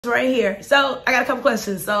right here. So I got a couple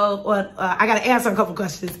questions. I got to answer a couple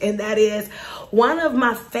questions, and that is one of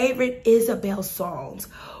my favorite Isabel songs.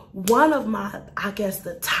 One of my, I guess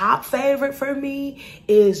the top favorite for me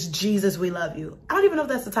is Jesus We Love You. I don't even know if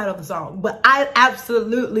that's the title of the song, but I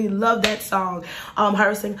absolutely love that song.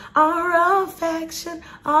 Her sing, our affection,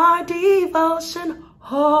 our devotion,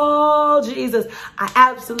 oh Jesus. I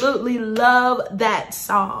absolutely love that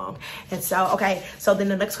song. And so, okay, so then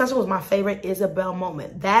the next question was my favorite Isabel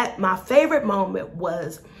moment. My favorite moment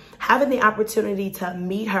was having the opportunity to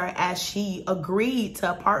meet her as she agreed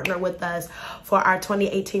to partner with us for our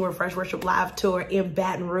 2018 Refresh Worship Live tour in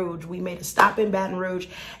Baton Rouge. We made a stop in Baton Rouge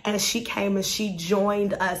and she came and she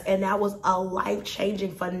joined us, and that was a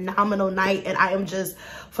life-changing, phenomenal night. And I am just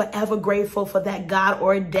forever grateful for that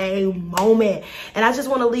God-ordained moment. And I just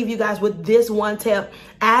want to leave you guys with this one tip.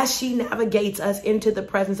 As she navigates us into the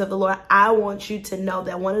presence of the Lord, I want you to know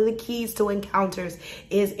that one of the keys to encounters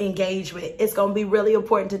is engagement. It's going to be really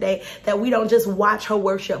important today that we don't just watch her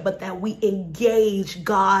worship, but that we engage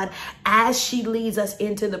God as she leads us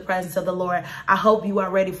into the presence of the Lord. I hope you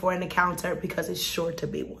are ready for an encounter, because it's sure to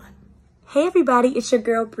be one. Hey everybody, it's your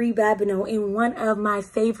girl Bree Babineau, and one of my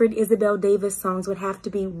favorite Isabel Davis songs would have to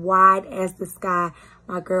be Wide as the Sky.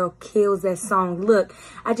 My girl kills that song. Look,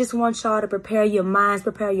 I just want y'all to prepare your minds,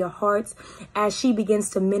 prepare your hearts as she begins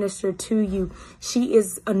to minister to you. She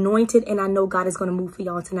is anointed, and I know God is going to move for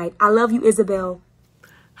y'all tonight. I love you, Isabel.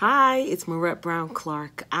 Hi, it's Marette Brown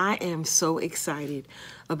Clark. I am so excited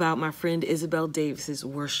about my friend Isabel Davis's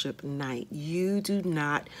worship night. You do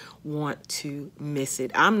not want to miss it.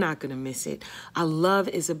 I'm not going to miss it. I love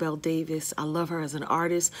Isabel Davis. I love her as an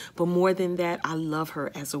artist, but more than that, I love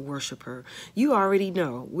her as a worshiper. You already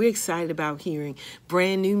know we're excited about hearing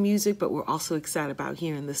brand new music, but we're also excited about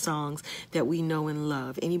hearing the songs that we know and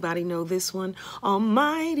love. Anybody know this one?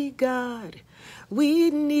 Almighty God,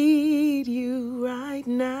 we need you right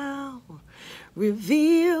now.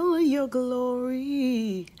 Reveal your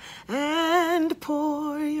glory and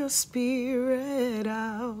pour your spirit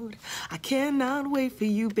out. I cannot wait for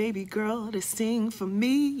you, baby girl, to sing for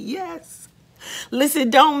me. Yes. Listen,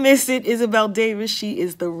 don't miss it. Isabel Davis, she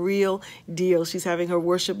is the real deal. She's having her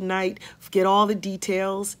worship night. Get all the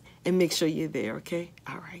details and make sure you're there, okay?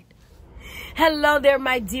 All right. Hello there,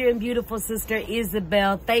 my dear and beautiful sister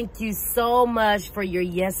Isabel. Thank you so much for your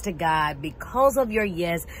yes to God. Because of your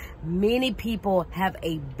yes, many people have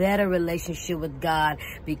a better relationship with God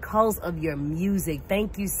because of your music.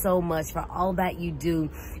 Thank you so much for all that you do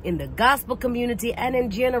in the gospel community and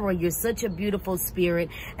in general. You're such a beautiful spirit,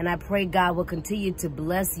 and I pray God will continue to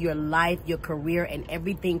bless your life, your career, and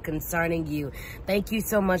everything concerning you. Thank you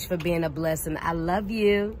so much for being a blessing. I love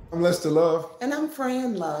you. I'm Lester Love. And I'm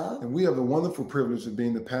Fran Love. And we have the wonderful privilege of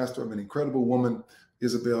being the pastor of an incredible woman,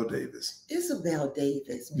 Isabel Davis. Isabel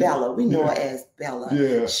Davis, Bella, we know her as Bella.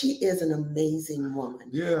 Yeah. She is an amazing woman.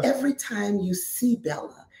 Yeah. Every time you see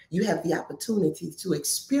Bella, you have the opportunity to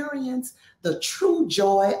experience the true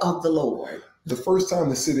joy of the Lord. The first time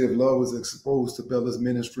the City of Love was exposed to Bella's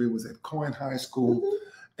ministry was at Coyne High School. Mm-hmm.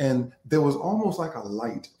 And there was almost like a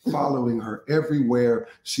light following her everywhere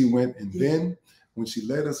she went. And then when she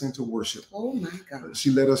led us into worship, oh my God, she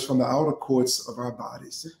led us from the outer courts of our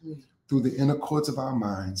bodies through the inner courts of our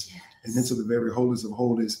minds and into the very holies of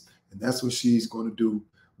holies. And that's what she's going to do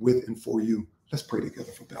with and for you. Let's pray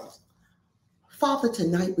together for Bella. Father,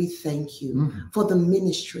 tonight we thank you for the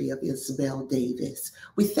ministry of Isabel Davis.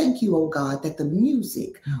 We thank you, oh God, that the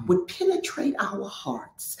music would penetrate our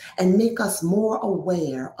hearts and make us more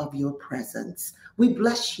aware of your presence. We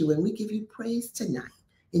bless you and we give you praise tonight.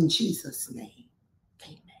 In Jesus' name,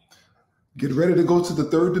 amen. Get ready to go to the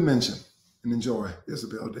third dimension and enjoy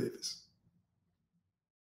Isabel Davis.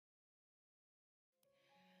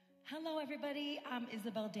 Hello, everybody. I'm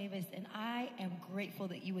Isabel Davis, and I am grateful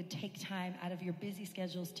that you would take time out of your busy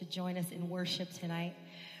schedules to join us in worship tonight.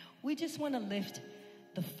 We just want to lift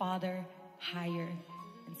the Father higher.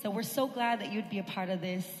 And so we're so glad that you'd be a part of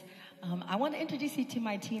this. I want to introduce you to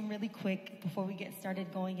my team really quick before we get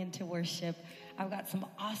started going into worship. I've got some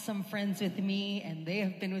awesome friends with me, and they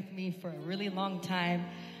have been with me for a really long time.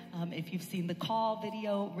 If you've seen the call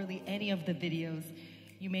video, really any of the videos,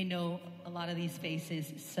 you may know a lot of these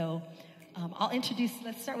faces. So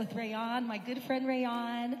let's start with Raion, my good friend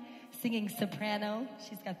Raion, singing soprano.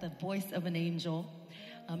 She's got the voice of an angel.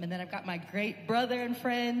 And then I've got my great brother and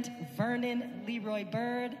friend, Vernon Leroy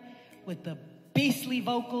Byrd, with the beastly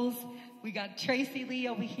vocals. We got Tracey Lee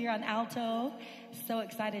over here on alto. So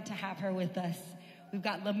excited to have her with us. We've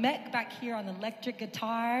got Lemek back here on electric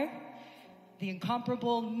guitar, the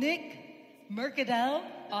incomparable Nick Mercadel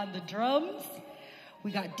on the drums.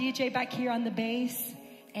 We got DJ back here on the bass,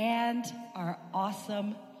 and our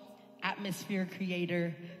awesome atmosphere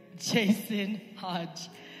creator, Jason Hodge.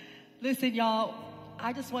 Listen, y'all,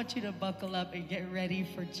 I just want you to buckle up and get ready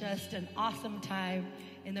for just an awesome time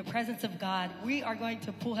in the presence of God. We are going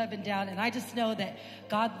to pull heaven down, and I just know that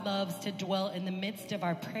God loves to dwell in the midst of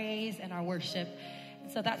our praise and our worship.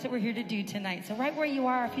 And so that's what we're here to do tonight. So right where you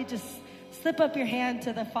are, if you just slip up your hand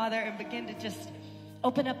to the Father and begin to just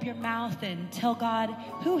open up your mouth and tell God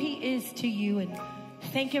who he is to you and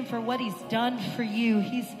thank him for what he's done for you.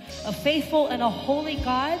 He's a faithful and a holy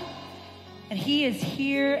God, and he is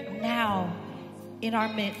here now in our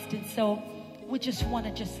midst. And so we just want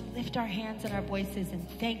to just lift our hands and our voices and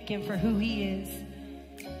thank him for who he is.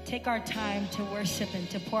 Take our time to worship and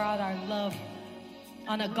to pour out our love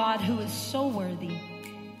on a God who is so worthy,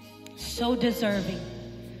 so deserving.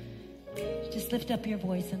 Just lift up your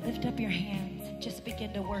voice and lift up your hands and just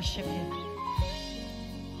begin to worship him.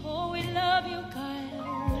 Oh, we love you, God.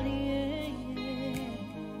 Yeah, yeah.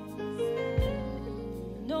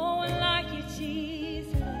 No one like you,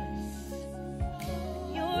 Jesus.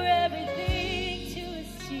 You're everything to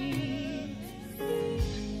us, Jesus.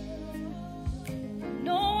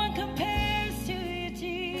 No one compares to you,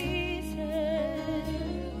 Jesus.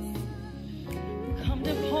 Come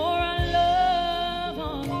to pour our love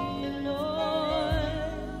on you, Lord.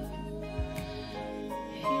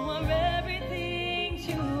 You are everything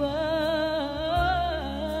to us.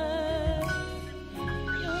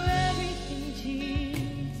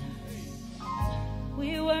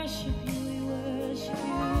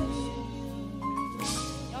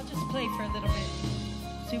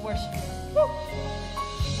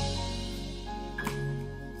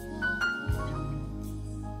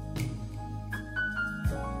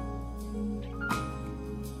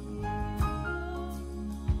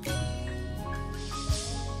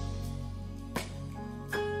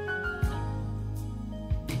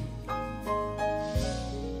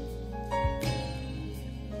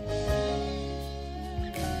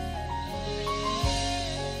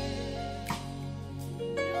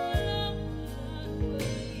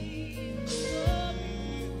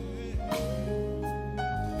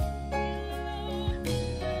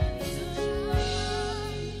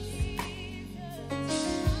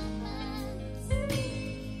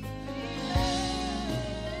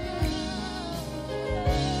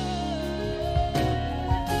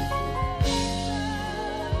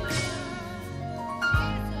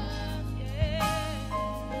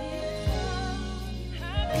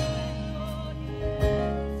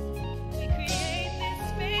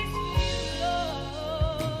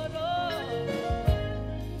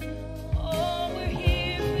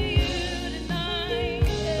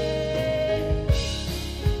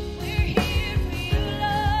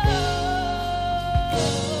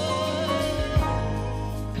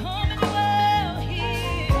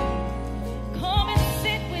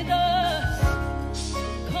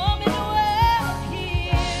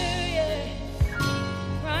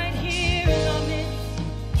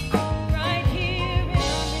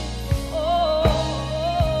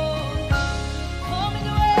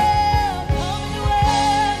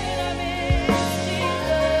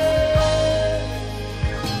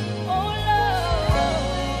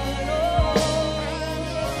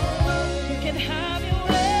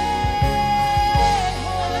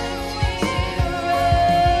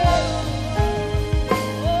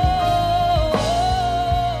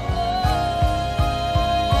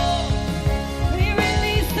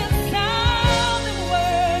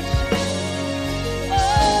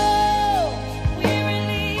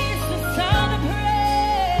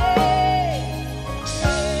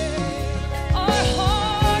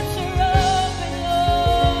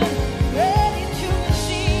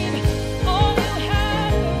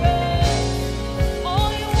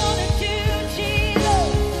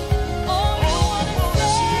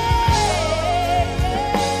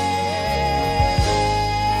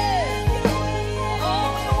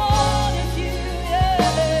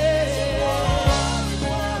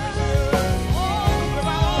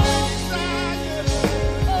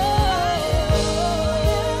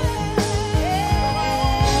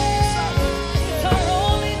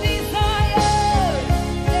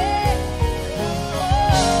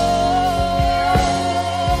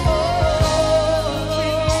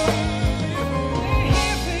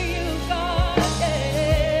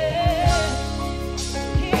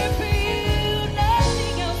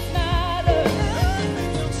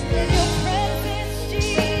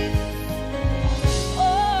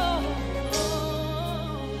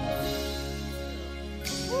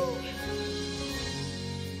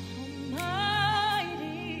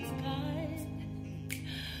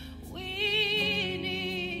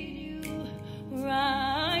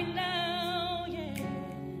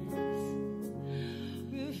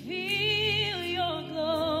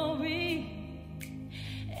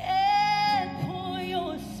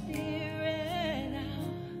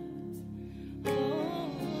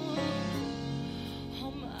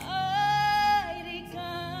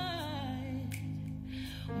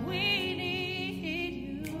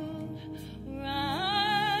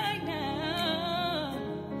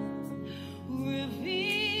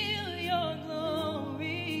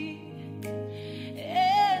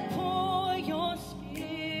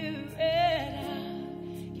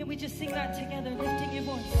 that together, lifting your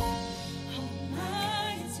voice.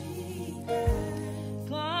 Almighty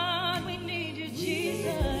God, we need you,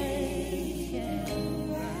 Jesus. Yeah.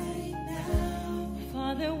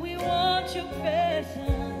 Father, we want your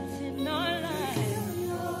presence in our lives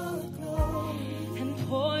and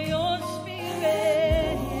pour your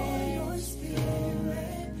spirit.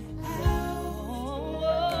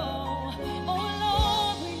 Oh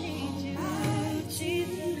Lord, we need you,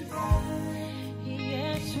 Jesus.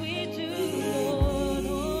 Yes, we do,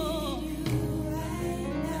 Lord.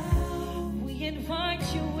 We invite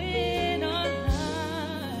you in our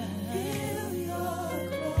lives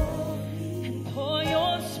and pour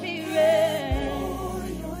your spirit.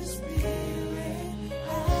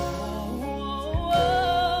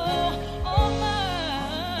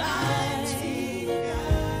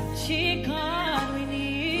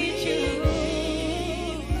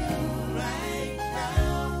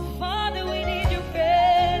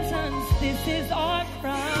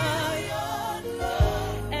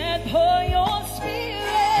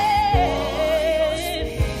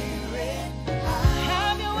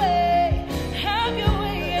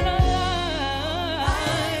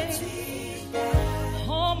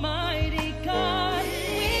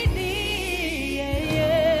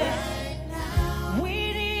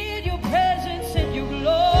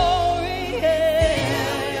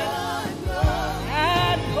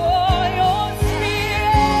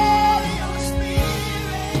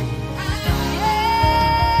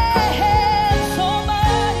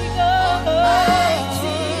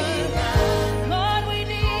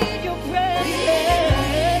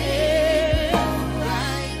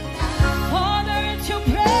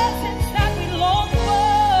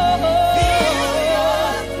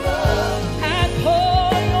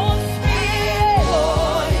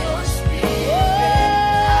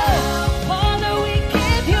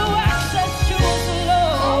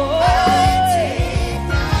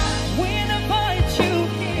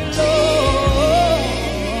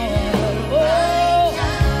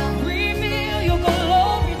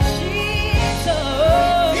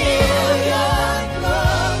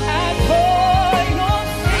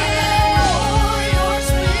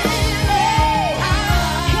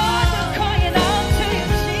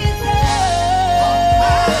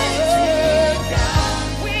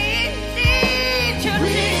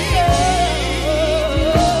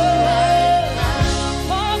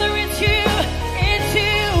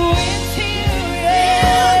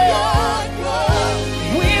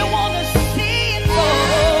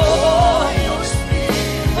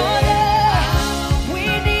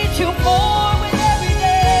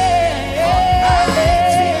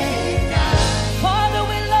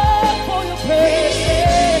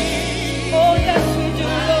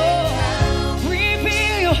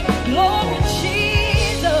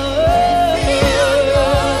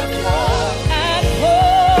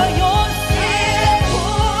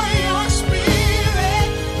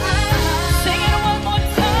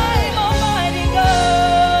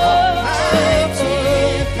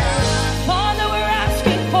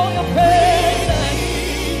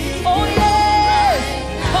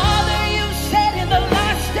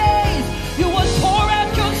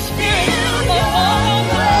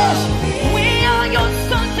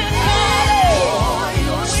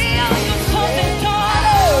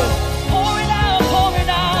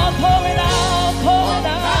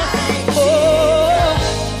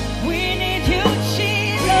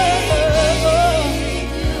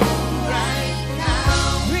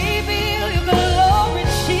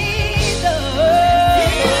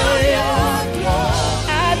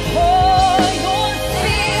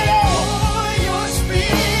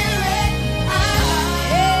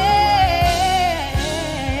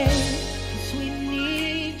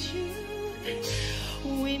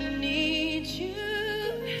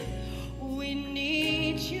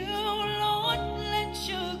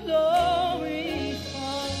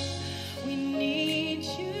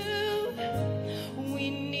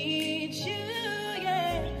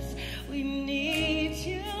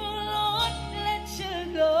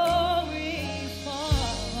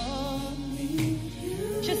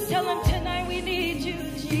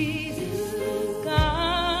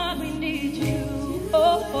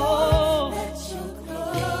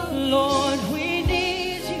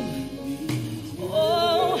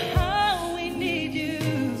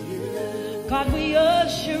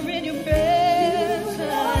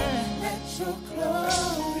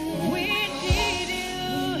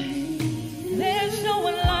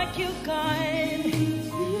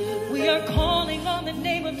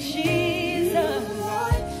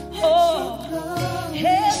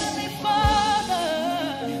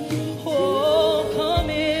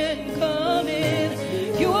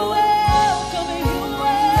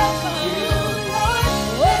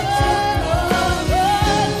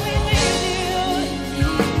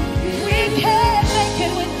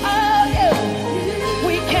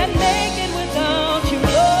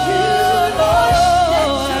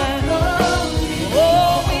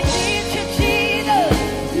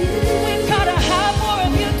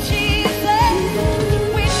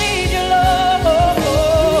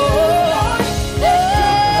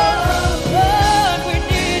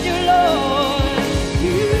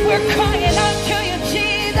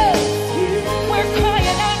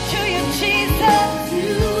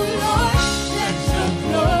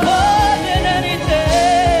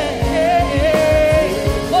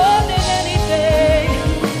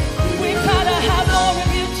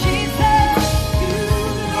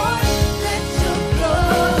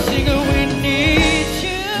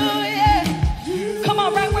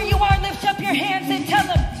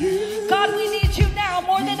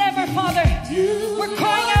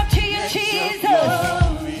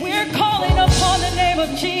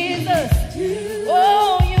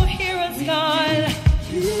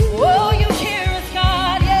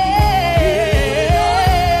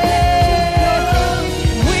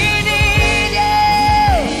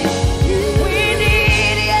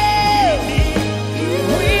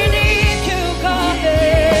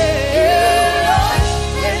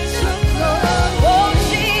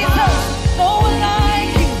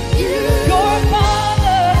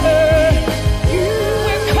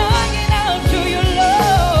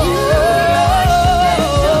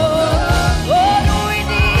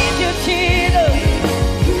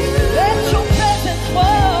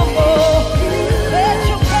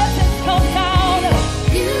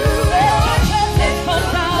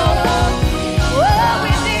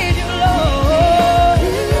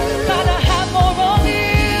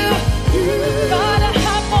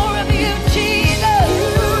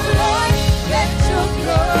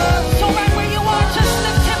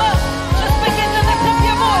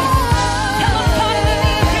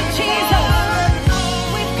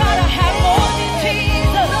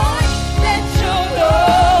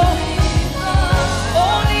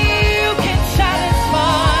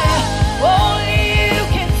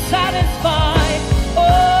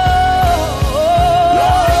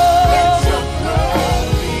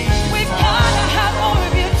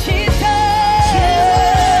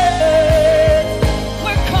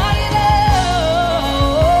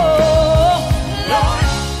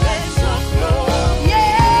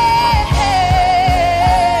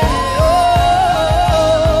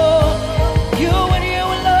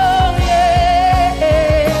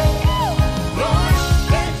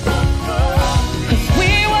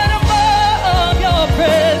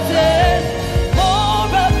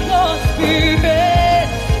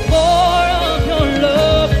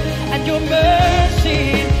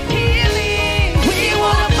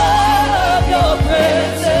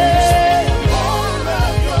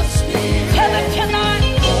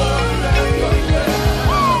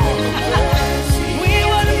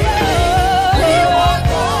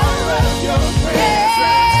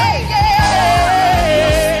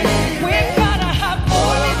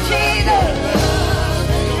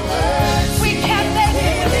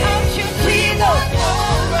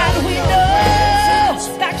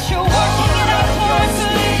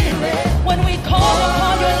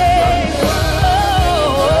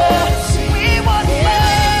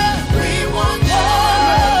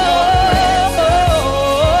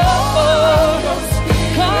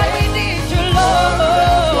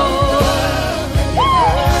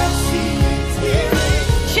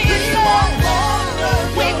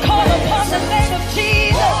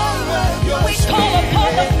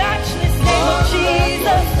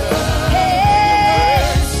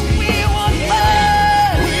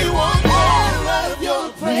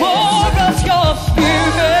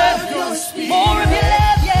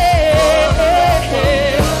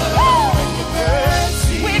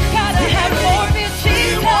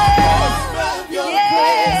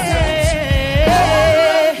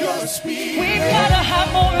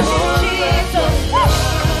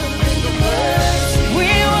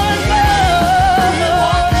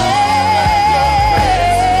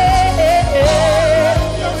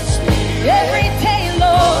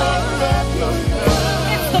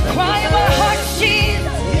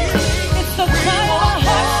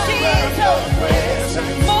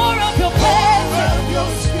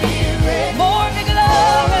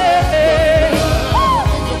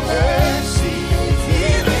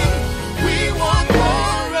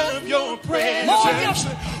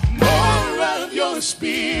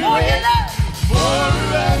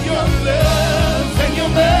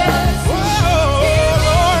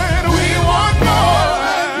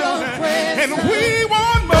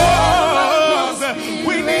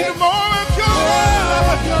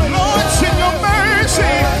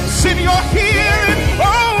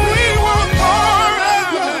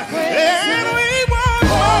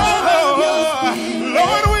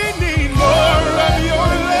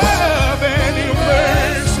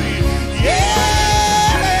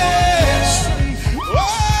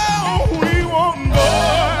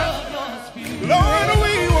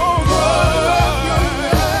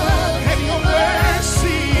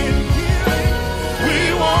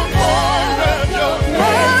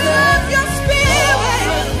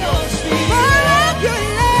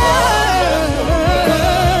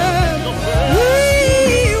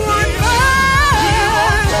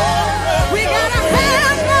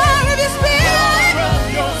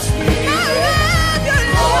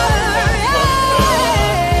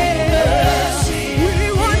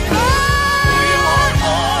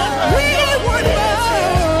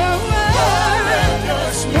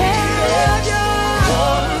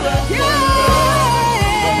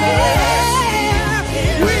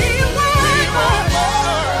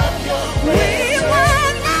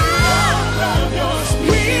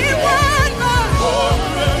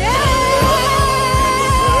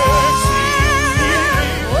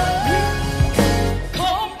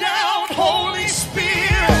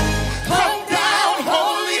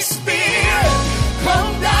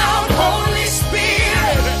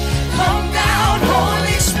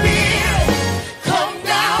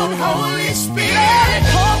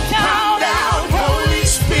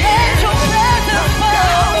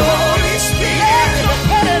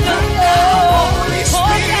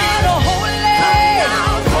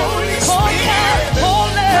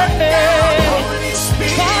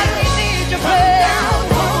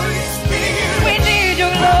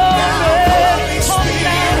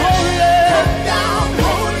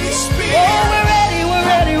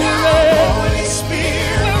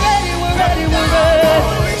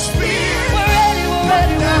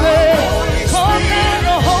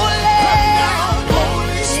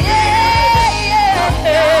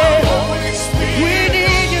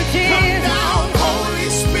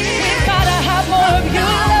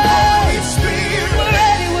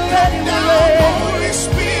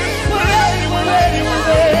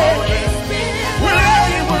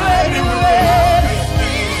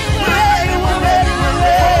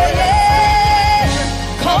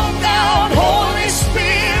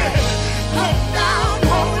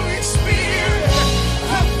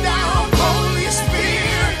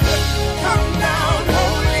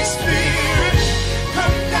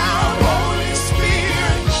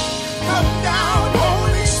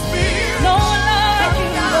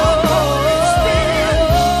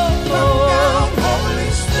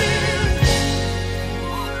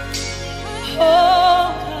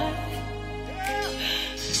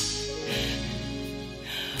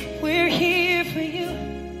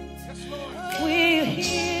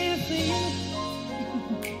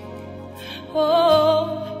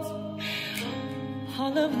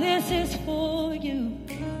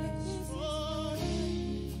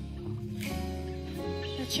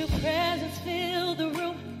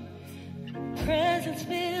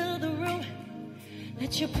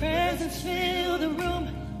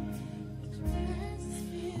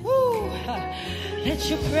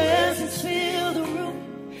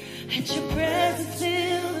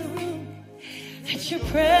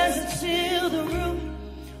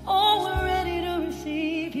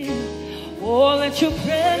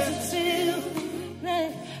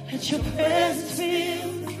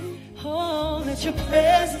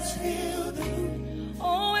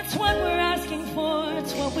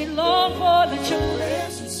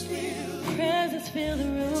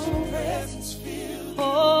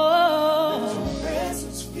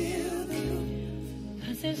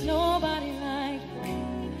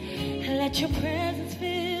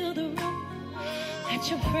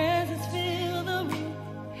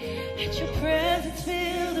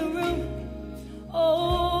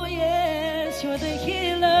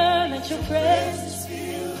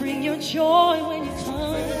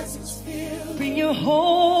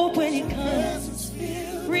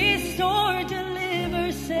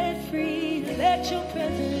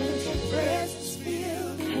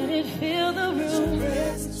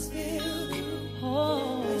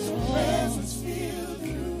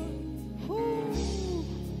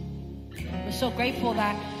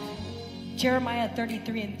 Jeremiah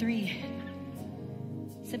 33:3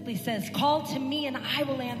 simply says, "Call to me and I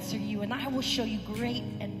will answer you, and I will show you great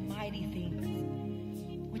and mighty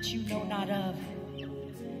things which you know not of."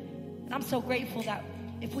 I'm so grateful that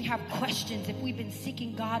if we have questions, if we've been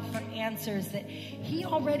seeking God for answers, that He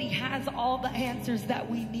already has all the answers that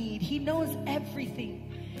we need. He knows everything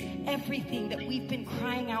that we've been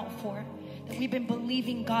crying out for, that we've been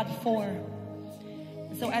believing God for.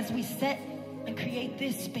 And so as we set and create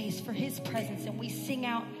this space for His presence, and we sing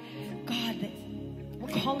out, God, that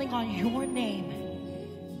we're calling on your name.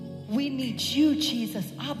 We need you, Jesus.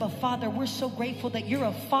 Abba, Father, we're so grateful that you're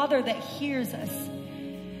a Father that hears us.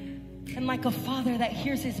 And like a father that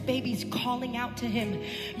hears his babies calling out to him,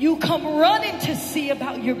 you come running to see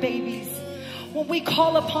about your babies when we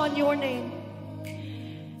call upon your name.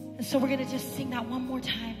 And so we're going to just sing that one more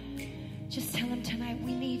time. Just tell him tonight,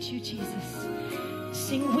 we need you, Jesus.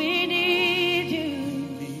 Sing, we need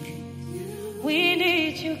you. We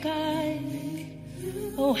need you, God.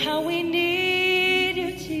 Oh, how we need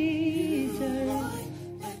you, Jesus.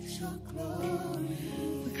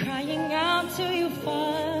 We're crying out to you,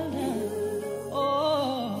 Father.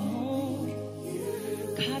 Oh,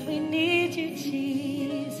 God, we need you,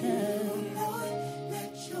 Jesus.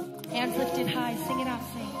 Hands lifted high, sing it out,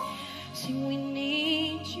 sing. Sing, we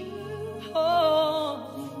need you.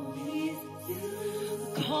 Oh,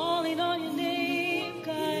 calling on your name,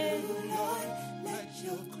 God.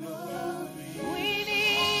 We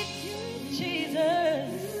need you, Jesus.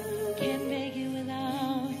 Can't make it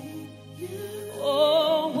without you.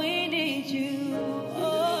 Oh, we need you.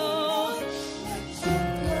 Oh,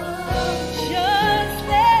 just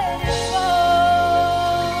let it fall.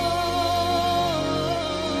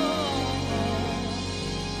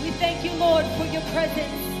 We thank you, Lord, for your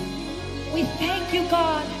presence. We thank you,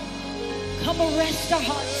 God. Come arrest our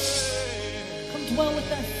hearts. Come dwell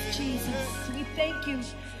with us, Jesus. We thank you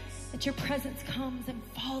that your presence comes and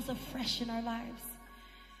falls afresh in our lives.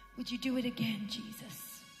 Would you do it again,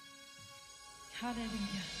 Jesus?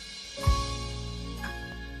 Hallelujah.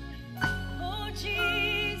 Oh,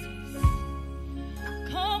 Jesus,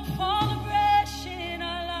 come fall afresh in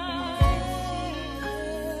our lives.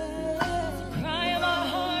 It's the cry of our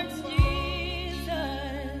hearts, Jesus.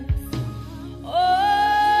 Oh,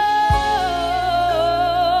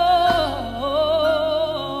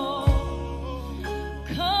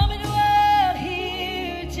 come and dwell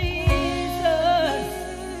here, Jesus.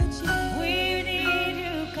 We need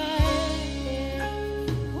you, God.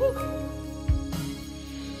 Woo.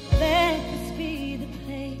 Let this be the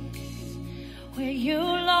place where you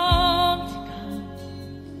long to come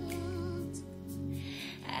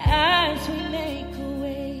as we make a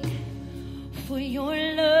way for your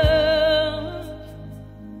love.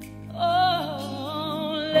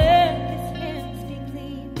 Oh, let this hands be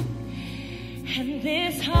clean and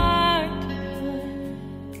this heart pure,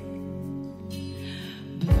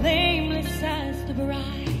 blameless as the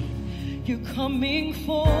bride you're coming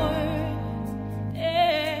for.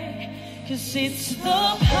 'Cause it's the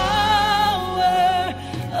power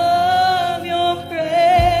of your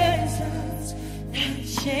presence that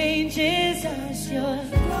changes us. Your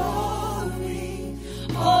glory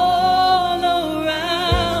all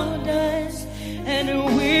around us, and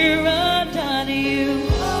we're undone. You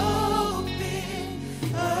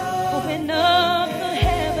open up the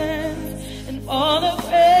heavens and fall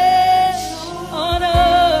afresh on us.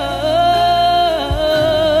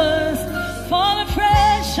 Fall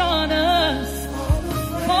afresh on us.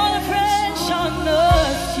 Fall afresh on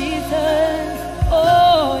us, Jesus.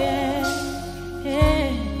 Oh, yeah,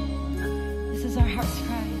 yeah. This is our heart's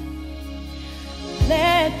cry.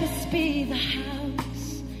 Let this be the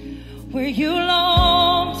house where you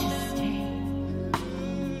long to stay.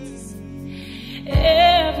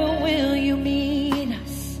 Ever will you meet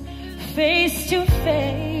us face to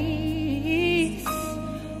face,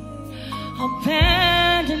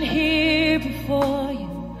 abandoned here before you.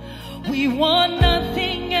 We want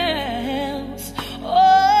nothing else,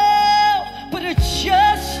 oh, but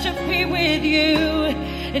just to be with you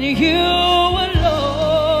and you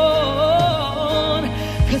alone.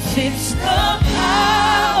 'Cause it's the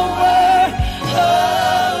power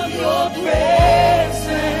of your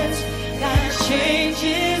presence that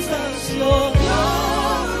changes us. Your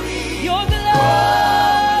glory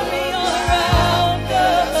all around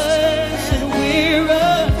us, and we're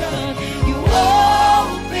undone. You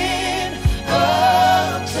open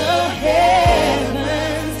up the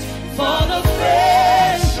heavens, fall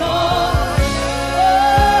afresh on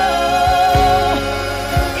us.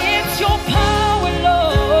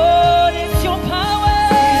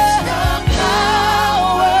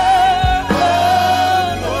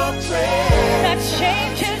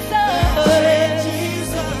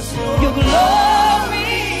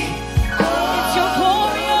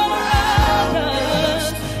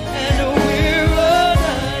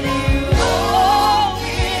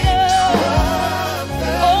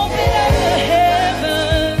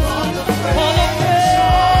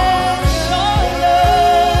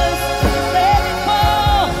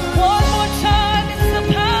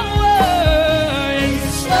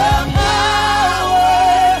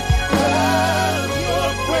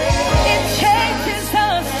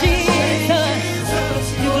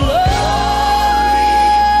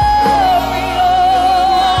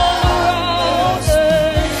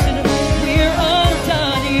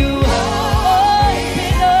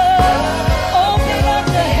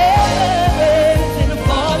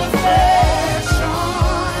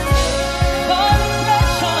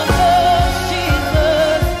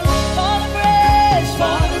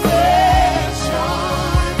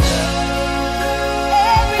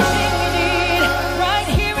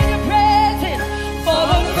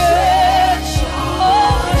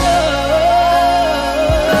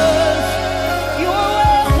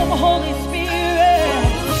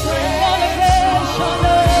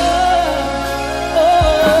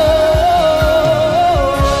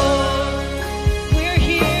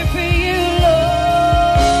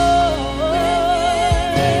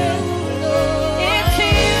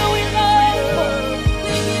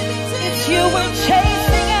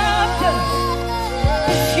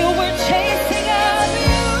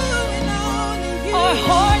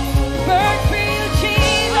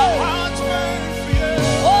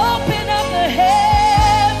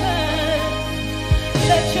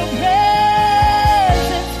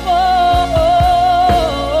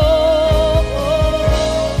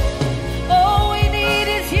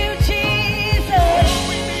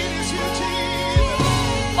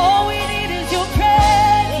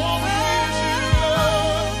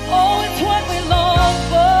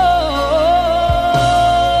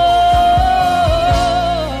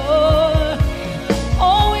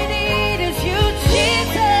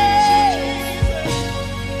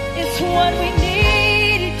 what we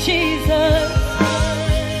need, Jesus.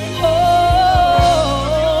 Oh,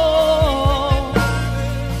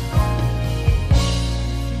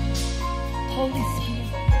 Holy Spirit.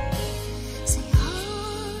 Say,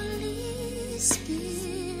 Holy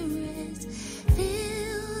Spirit,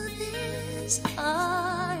 fill this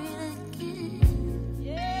heart again.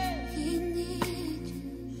 We need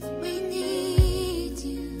you. We need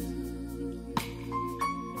you.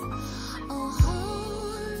 Oh,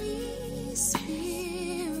 Holy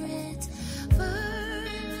Spirit, burn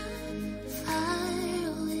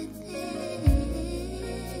fire within.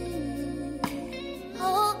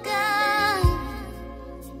 Oh, God.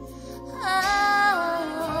 Oh,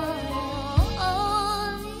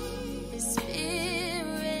 Holy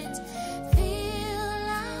Spirit, fill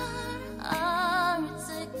our hearts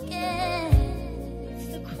again. It's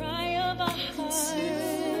the cry of our hearts.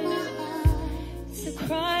 Consume our hearts. It's the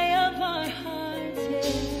cry of our hearts.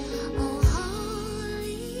 Yeah. Oh,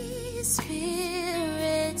 Holy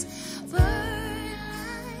Spirit, burn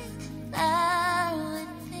like fire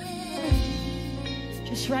within.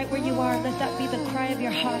 Just right where you are, let that be the cry of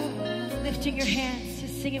your heart. Lifting your hands,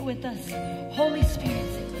 just sing it with us. Holy Spirit.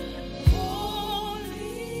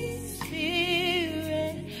 Holy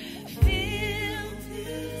Spirit, fill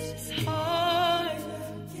this heart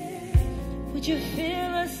again. Would you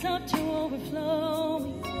fill us up to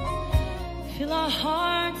overflowing? Fill our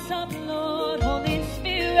hearts up, Lord. Holy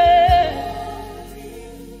Spirit,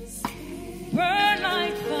 burn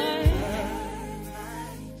like fire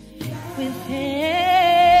within.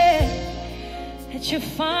 Let your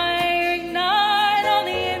fire ignite on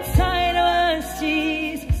the inside of us,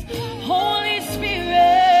 Jesus. Holy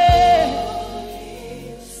Spirit,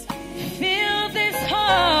 fill this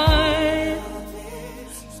heart.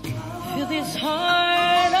 Fill this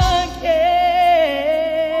heart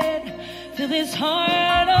again. Fill this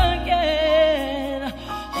heart again.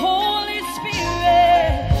 Holy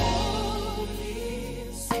Spirit,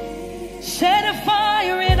 set a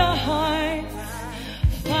fire in our hearts.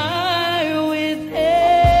 Fire within.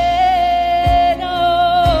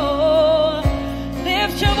 Oh,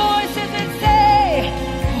 lift your voices and say,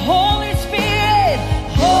 Holy Spirit,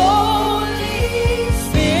 Holy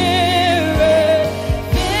Spirit,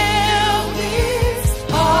 fill this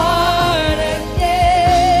heart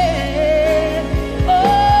again. Oh,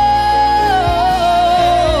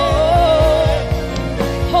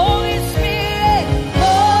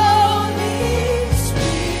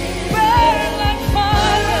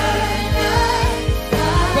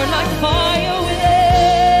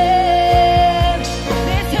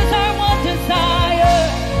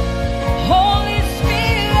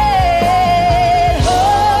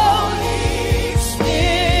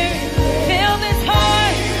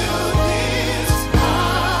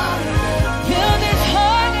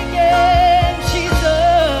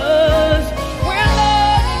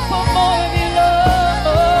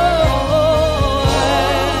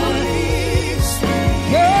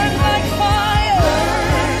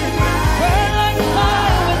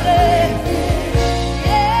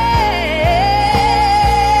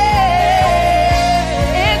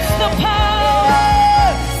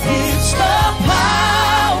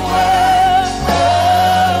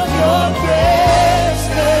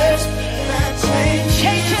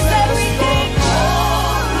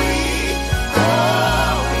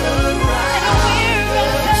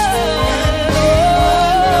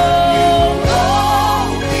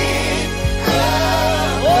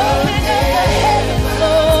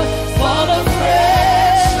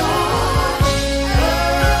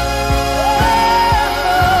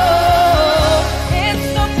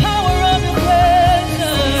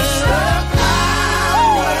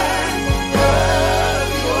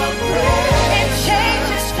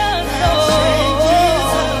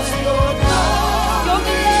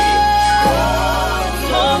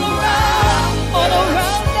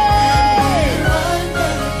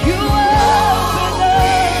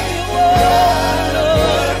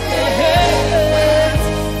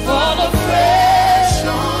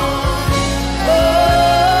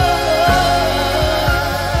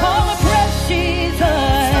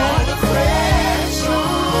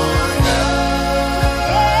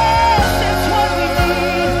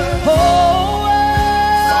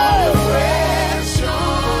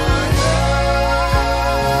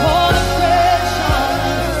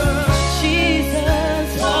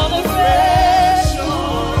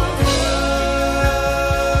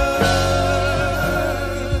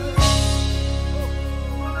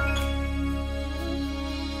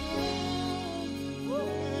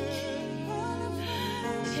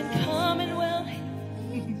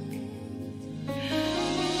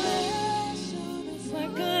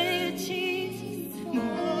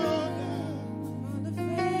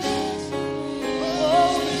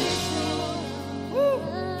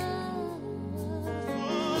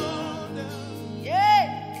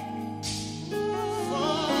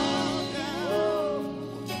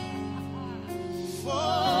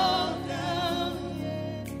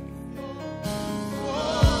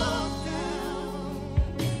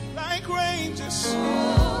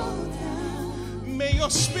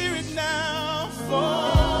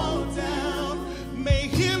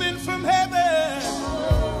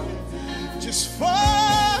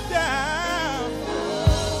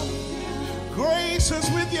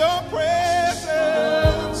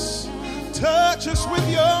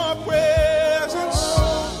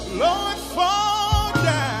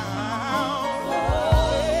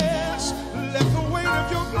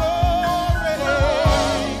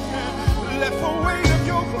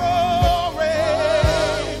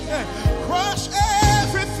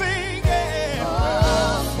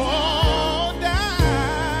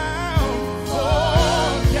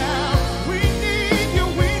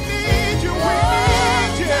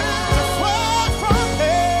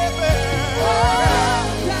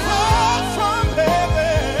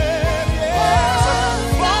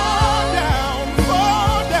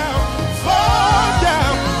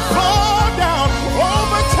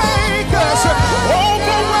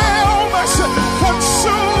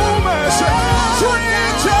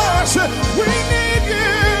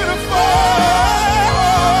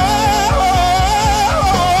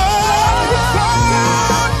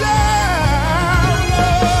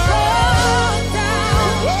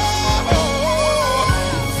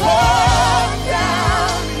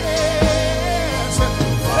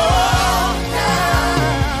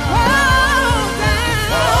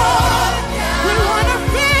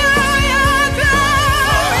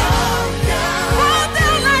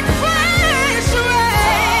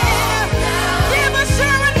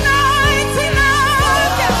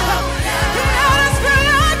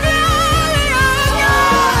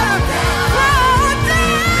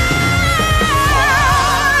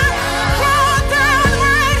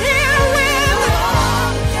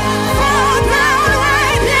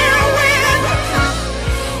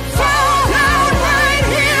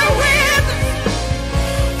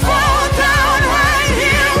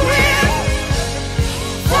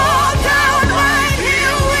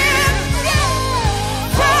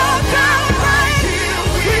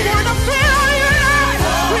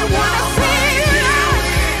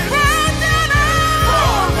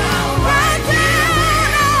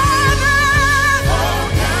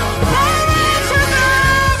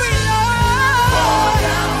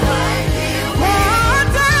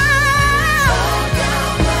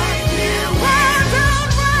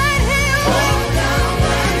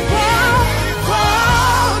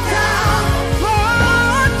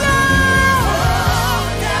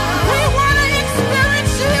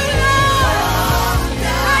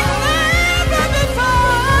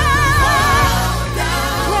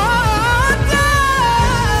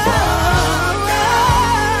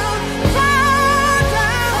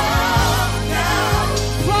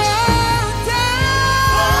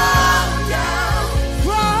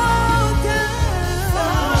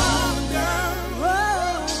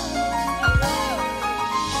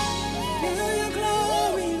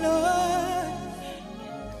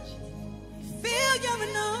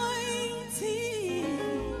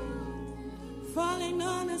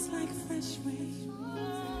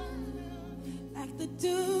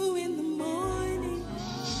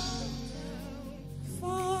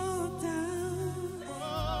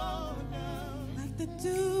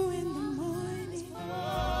 dew in the morning.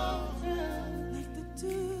 Fall down. Like the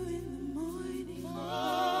dew in the morning.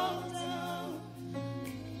 Fall down.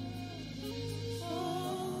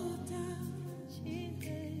 Fall down.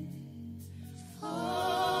 Jesus.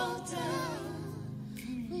 Fall down. We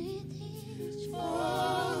need you.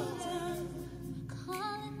 Fall down. We're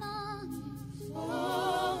calling on you.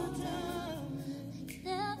 Fall down. Like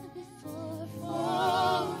never before.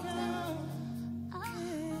 Fall down. Our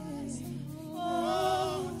hearts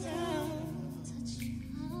fall down. Touch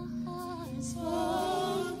our hearts.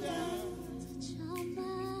 Fall down. Touch our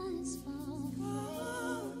minds. Fall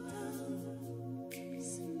down. We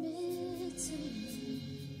submit to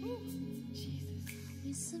you. Jesus.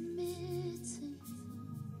 We submit to you.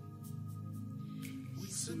 We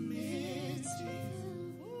submit to you.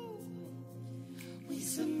 We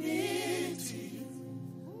submit to you.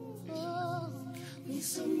 Oh, we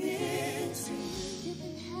submit to you. You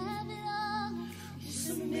can have it all. We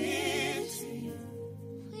submit to you.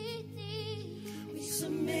 We need. We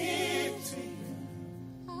submit to you.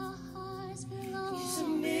 Our hearts belong. We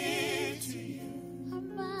submit to you. Our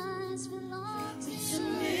minds belong to you. We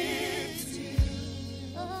submit to you.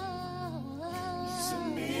 Oh, we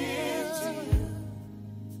submit to you.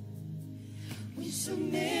 We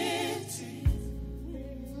submit to you.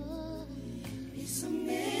 Oh, we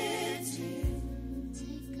submit to you.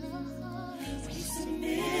 Take our hearts. We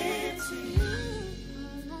submit to you.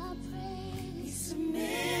 All our praise. We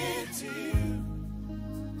submit to you.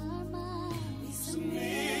 All our minds. We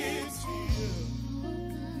submit to you. Oh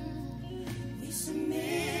God. We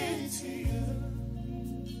submit to you.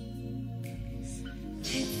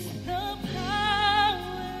 It's the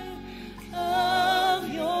power of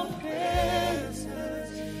your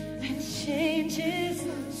presence that changes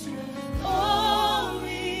the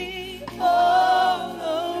story all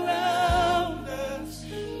around us.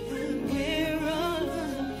 When we're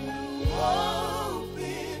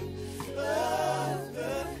open up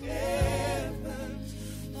the heavens,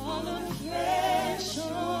 fall afresh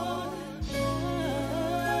on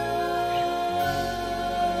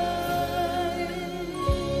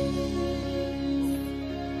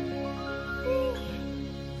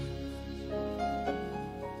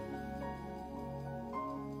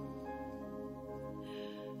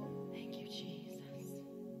Thank you, Jesus.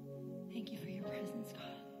 Thank you for your presence, God.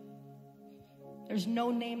 There's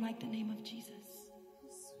no name like the name of Jesus.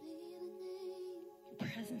 Your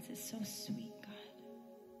presence is so sweet, God.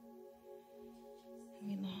 And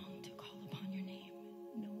we long to call upon your name,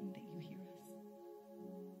 knowing that you hear us.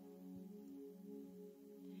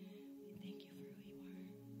 We thank you for who you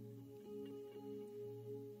are.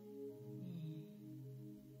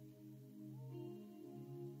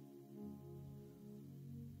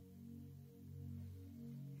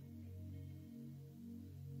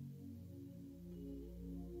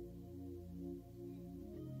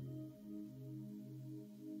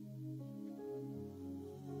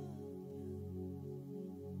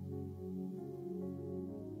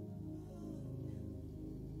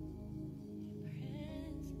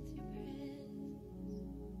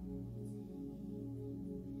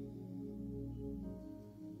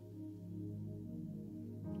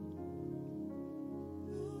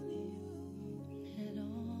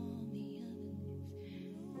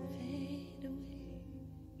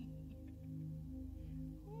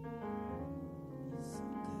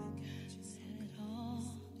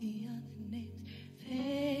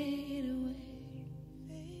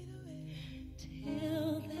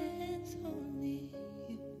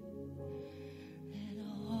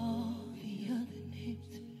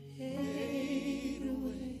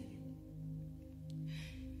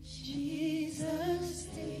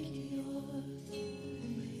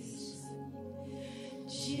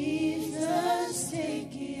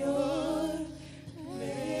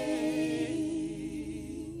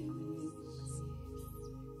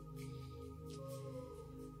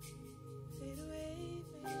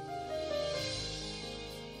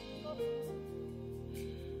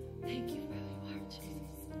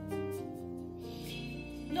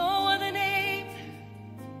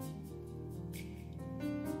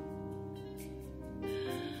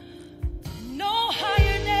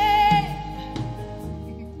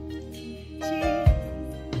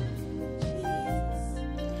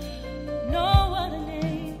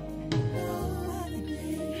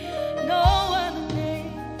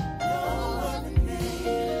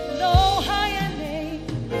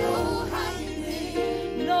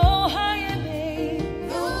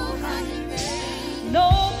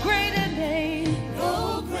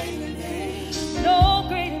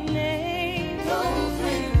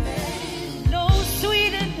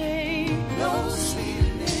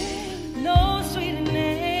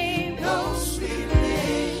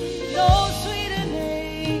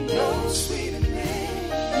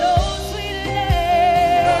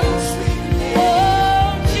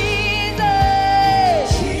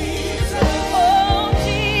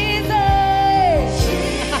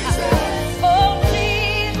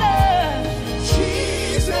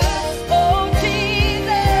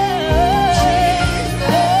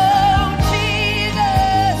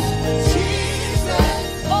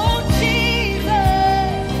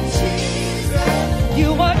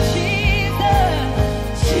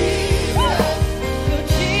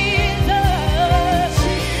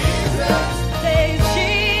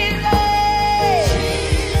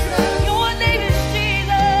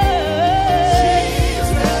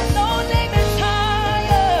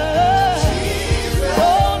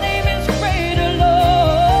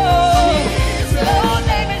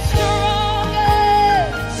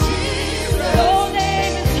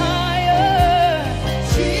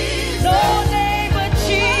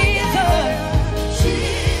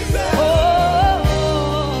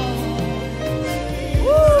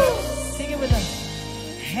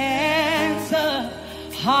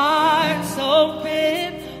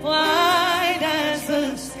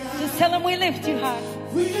 Tell him we lift you high.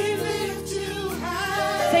 We lift you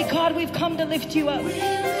high. Say, God, we've come to lift you up. We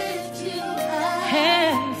lift you high.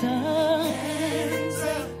 Hands up. Hands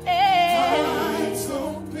up. Hey. Hearts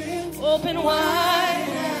open. Open wide.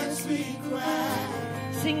 As we cry.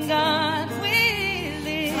 Sing, God, we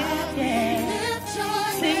lift. God, we Yeah. lift your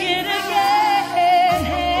Sing name it high. again.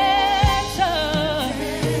 Hands up.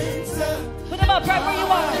 Hands up. Put them up right where you are.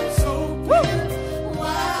 Hearts open.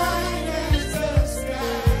 Wide as the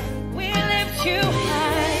sky. We lift you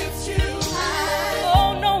high. Lift you high. Oh,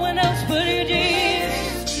 no one else but you, Jesus.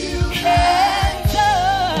 Lift you Hands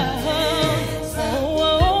up. Oh,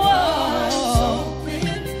 oh, Hearts oh.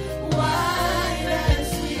 open. Wide as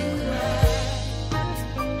we cry.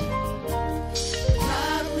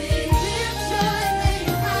 God, we lift your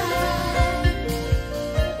name high.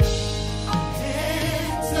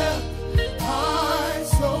 Hands up.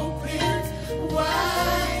 Hearts open.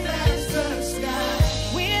 Wide as the sky.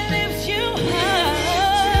 We lift you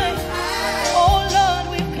high. Oh, Lord,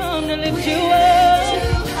 we've come to lift you up.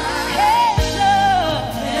 Hands up.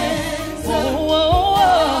 Oh, oh,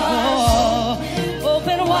 oh.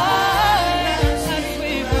 Open wide as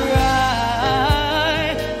we cry.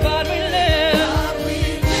 God, we lift. We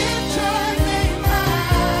lift your name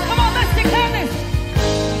high. Come on, let's declare this.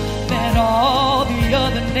 Let all the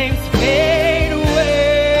other names fade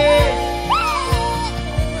away.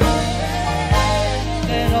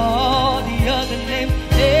 Let all the other names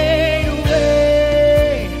fade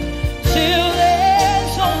away. Till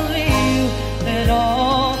there's only you. Let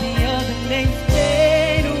all the other names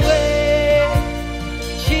fade away.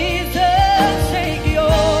 Jesus, take your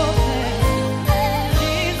place.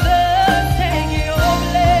 Jesus, take your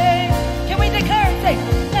place. Can we declare and say,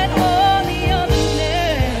 let all the other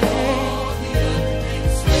names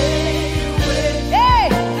Fade away. Hey,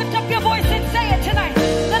 lift up your voice and say it tonight.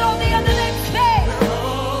 Let all the other names fade.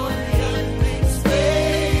 All the other names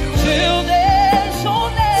fade away. Till there's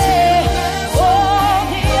only all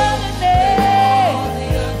the other names.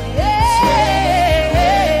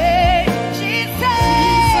 Hey,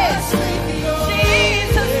 Jesus,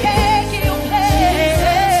 Jesus, take your place.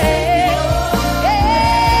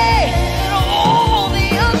 Hey, let all the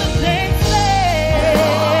other names fade.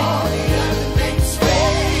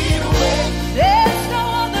 There's no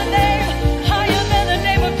other name higher than the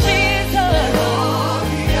name of Jesus.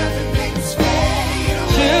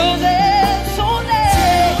 Till there's only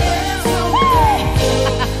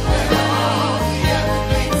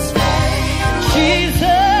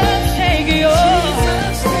Jesus, take yours.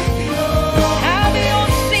 Have your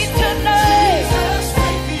seat tonight.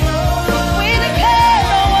 We declare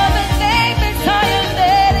no other name is higher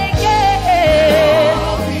than it gets.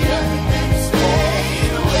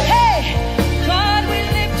 Hey, God, we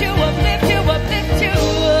lift you up, lift you up, lift you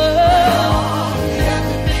up.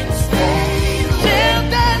 Till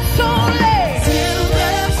there's only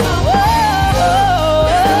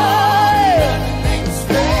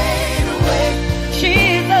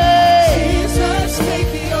Jesus,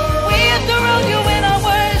 we enthrone you in our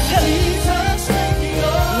worship.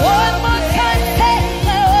 One more time, say,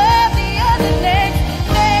 let all the other names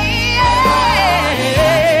fade.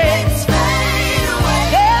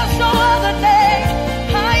 There's no other name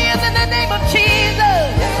higher than the name of Jesus.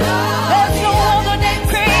 There's no other name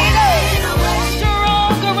greater,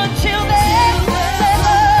 stronger until then. Let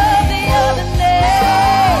all the other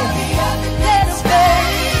names, let us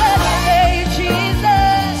fade, let us fade.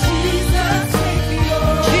 Jesus,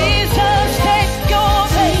 Jesus, take your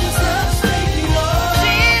place.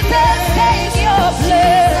 Jesus, take your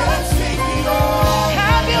place.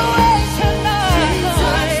 Have your way tonight.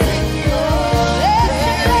 Let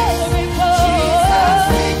your glory fall.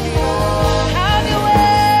 Have your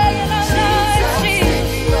way in our lives, Jesus.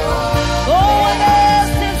 No one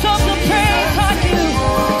else deserves to praise like you.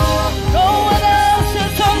 No one else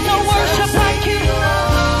deserves to worship like you.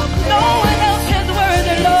 No one else is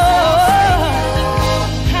worthy, Lord.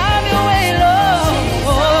 Have your way,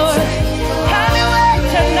 Lord. Have your way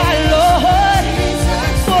tonight, Lord.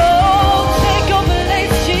 Oh, take your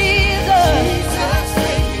place, Jesus.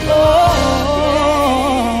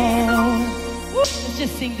 Oh, let's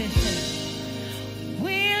just sing this.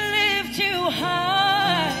 We lift you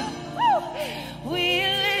high. We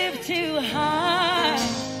lift you high.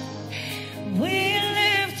 We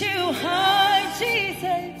lift you high,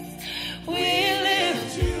 Jesus. We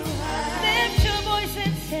lift you high. Lift your voice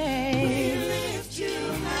and say,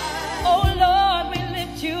 oh Lord, we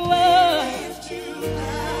lift you up.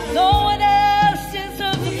 No one else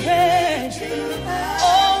deserves the praise.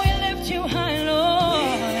 Oh, we lift you high,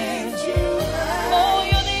 Lord. Oh,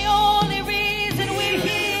 you're the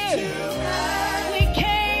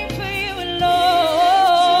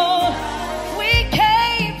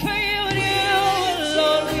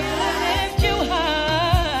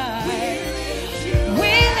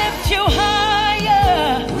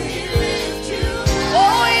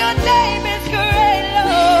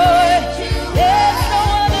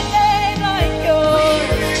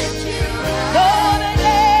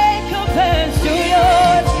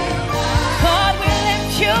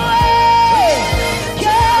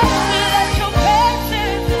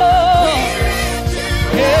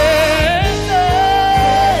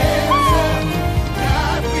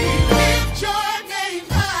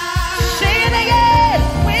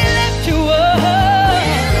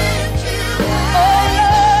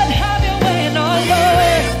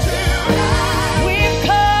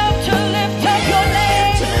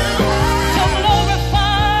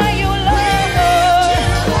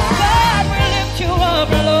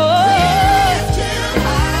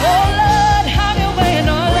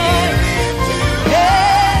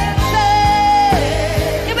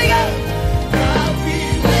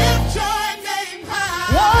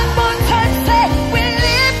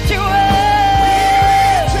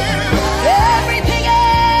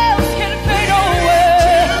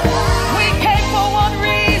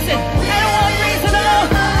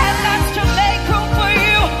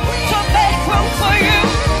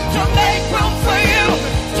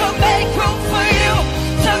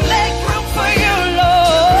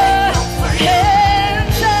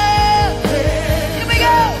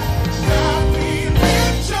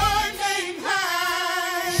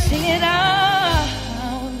Sing it out.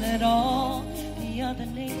 Let all the other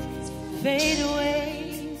names fade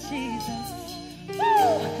away, Jesus.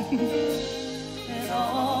 Woo! Let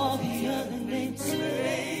all the other names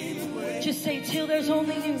fade away. Just say, till there's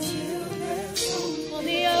only you. All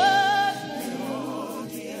the other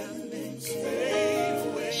names fade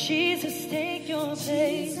away. Jesus, take your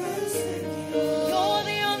place. You're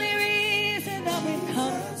the only reason that we've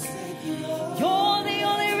come. You're the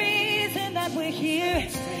only reason that we're here.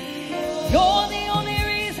 You're the only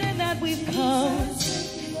reason that we've come.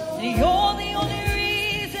 You're the only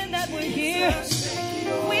reason that we're here.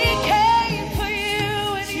 We came for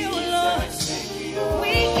you and you alone.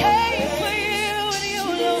 We came for you and you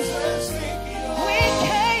alone. We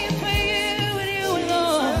came for you and you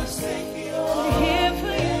alone. We're here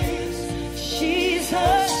for you,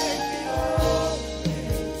 Jesus.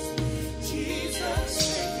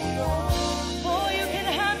 Oh, you can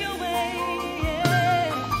have your way,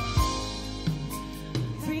 yeah.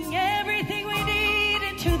 Bring everything we need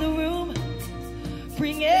into the room.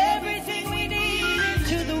 Bring everything we need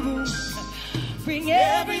into the room. Bring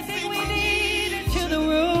everything we need into the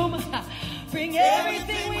room. Bring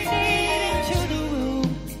everything we need into the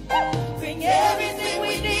room. Bring everything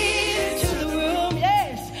we need into the room.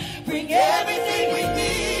 Yes. Bring everything we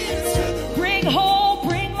need into the room. Bring hope,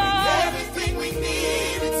 bring life. Everything we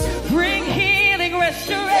need into the room. Bring healing,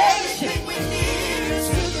 restoration. Everything we need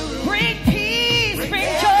into the room. Bring peace, bring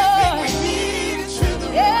joy.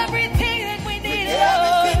 Everything that we need,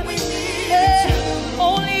 Lord. Yeah.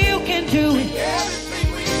 Only you can do it.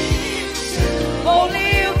 Only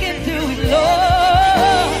you can do it,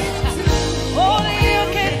 Lord. Only you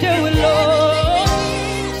can do it, Lord.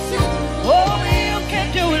 Only you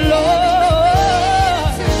can do it,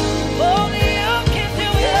 Lord. Only you can do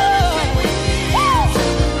it, Lord.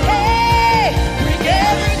 Hey, bring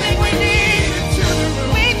everything we need.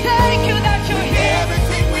 We thank you that you're here.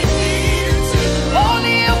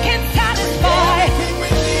 Only you can satisfy.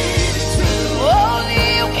 Only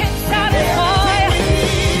you can satisfy.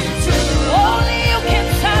 Only you can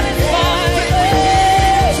satisfy.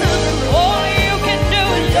 Only you can do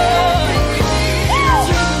it, Lord.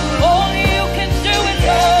 Only you can do it,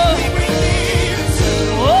 Lord.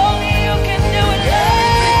 Only you can do it,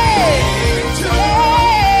 Lord.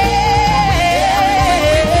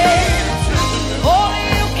 Only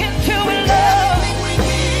you can do it, Lord.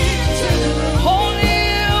 Only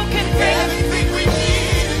you can bring everything we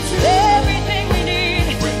need. Everything we need.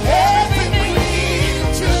 Everything we need.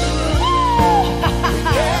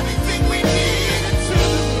 Everything we need.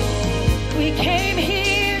 We came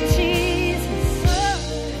here, Jesus,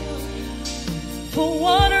 for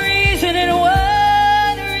one reason and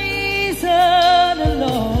one reason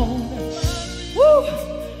alone. Woo!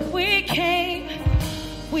 We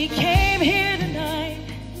came here tonight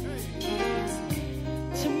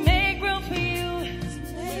to make room for you,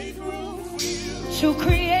 to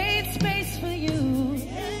create space for you.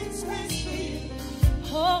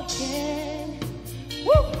 Oh yeah.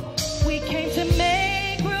 Woo! We came to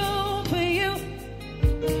make room for you,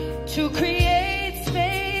 to create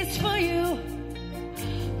space for you.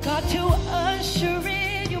 God, to usher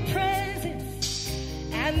in your presence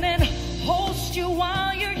and then host you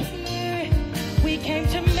while you're here. We came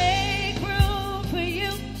to make room for you,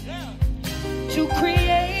 to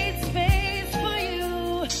create space for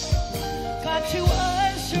you. God, to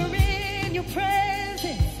usher in your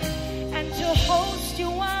presence and to host you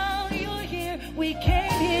while you're here. We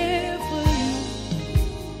came here for you.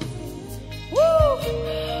 Woo!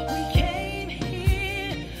 We came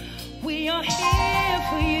here. We are here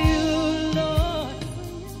for you, Lord.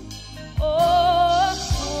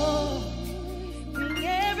 Oh, bring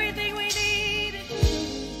everything we need.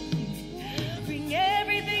 Bring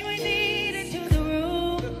everything we need into the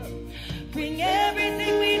room. Bring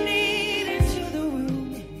everything we need into the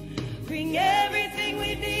room. Bring everything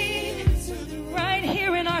we need right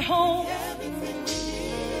here in our home.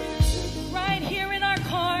 Right here in our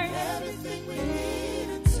car.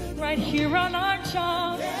 Right here on our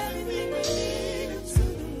job.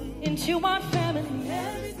 Into our family.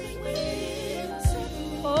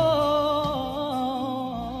 Oh,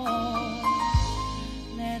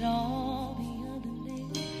 let all the other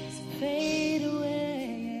names fade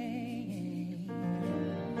away.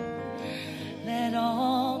 Let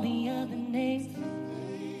all the other names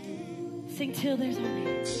sing till there's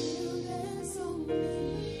only.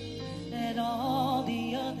 Let all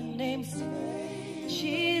the other names,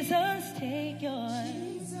 Jesus, take yours.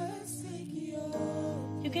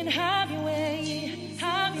 You can have your way,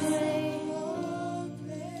 have your way.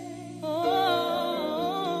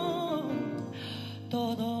 Oh,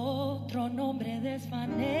 todo otro nombre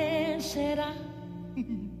desvanece. desvanecerá.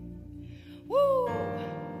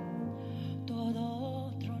 Todo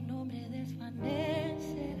otro nombre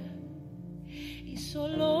desvanecerá y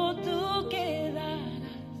solo tú quedarás.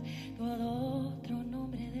 Todo otro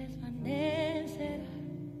nombre desvanecerá.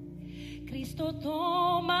 Cristo,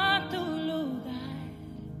 toma tu lugar,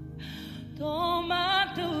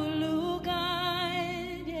 toma tu lugar,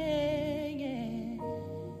 yeah, yeah.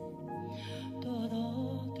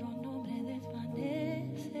 Todo otro nombre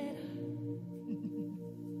desvanecerá.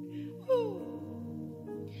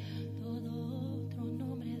 Todo otro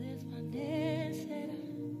nombre desvanecerá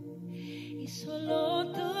y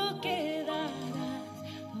solo tú quedarás.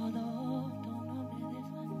 Todo otro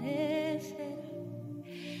nombre desvanecerá.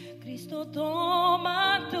 Cristo,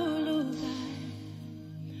 toma tu lugar,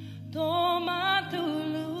 toma tu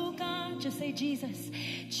lugar. Just say Jesus.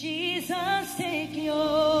 Jesus, take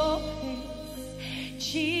your place.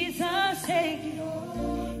 Jesus, take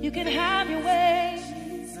your. You can have your way.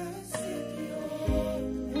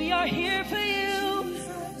 We are here for you.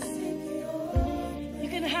 You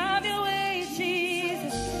can have your way,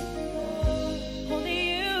 Jesus.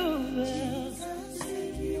 Only you will.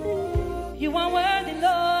 You are worthy,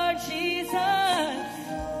 Lord Jesus.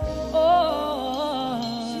 Oh,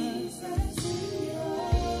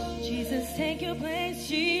 Jesus, take your place,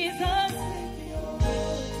 Jesus.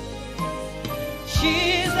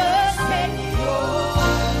 Jesus, take your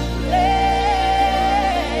place.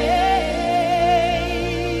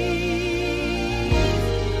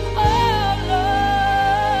 Oh,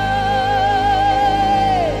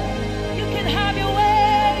 Lord, you can have your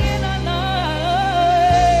way in our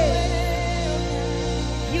lives.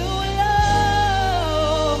 You alone.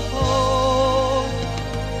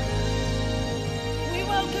 We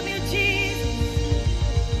welcome you, Jesus.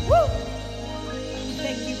 Woo!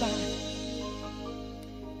 Thank you, God.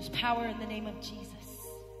 There's power in the name of Jesus.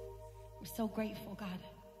 We're so grateful, God,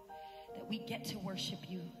 that we get to worship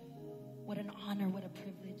you. What an honor, what a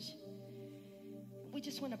privilege. We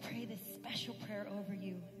just want to pray this special prayer over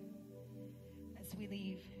you as we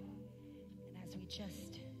leave and as we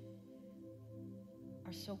just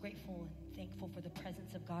are so grateful and thankful for the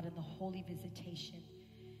presence of God and the holy visitation.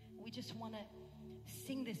 We just want to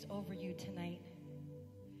sing this over you tonight.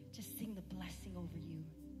 Just sing the blessing over you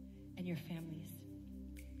and your families.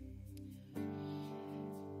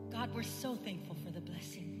 God, we're so thankful for the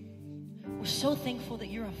blessing. We're so thankful that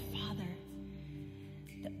you're a Father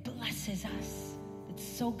that blesses us, that's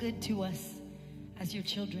so good to us as your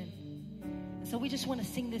children. And so we just want to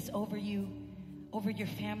sing this over you, over your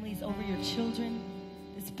families, over your children,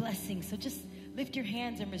 this blessing. So just lift your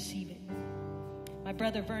hands and receive it. My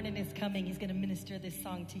brother Vernon is coming. He's going to minister this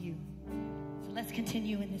song to you. So let's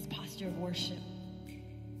continue in this posture of worship.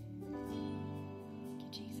 Thank you,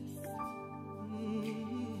 Jesus.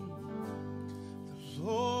 The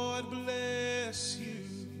Lord bless you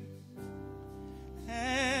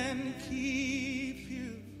and keep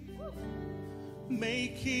you.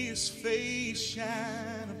 Make his face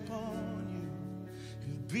shine upon you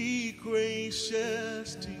and be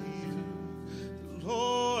gracious to you. The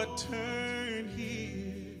Lord turn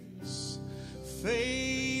his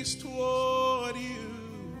face toward you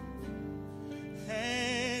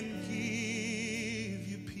and give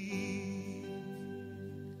you peace.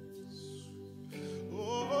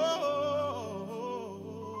 Oh,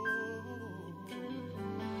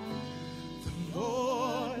 the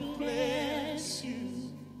Lord bless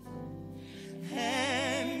you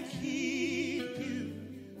and keep you.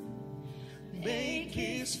 Make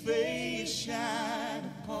his face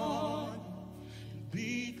shine upon you.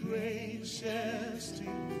 Be gracious to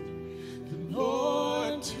you. The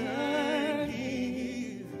Lord turn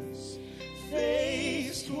his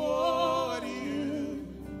face toward you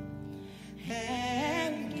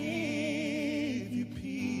and give you peace.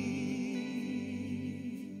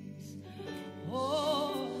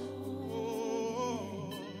 Oh,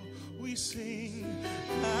 we sing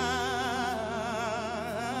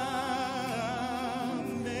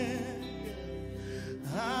Amen.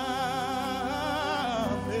 Amen.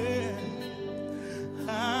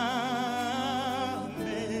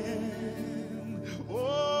 Amen.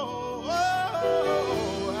 Oh,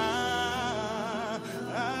 amen.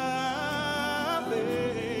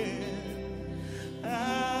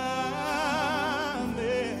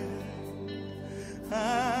 Amen.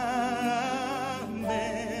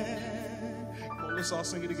 Amen. Come on, let's all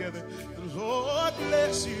sing it together. The Lord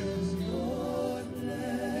bless you. Lord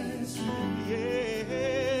bless you.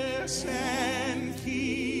 Yes, and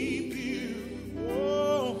keep you.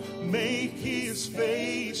 Oh, make his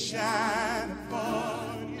face shine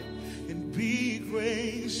upon you and be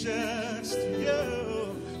gracious to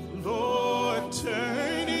you.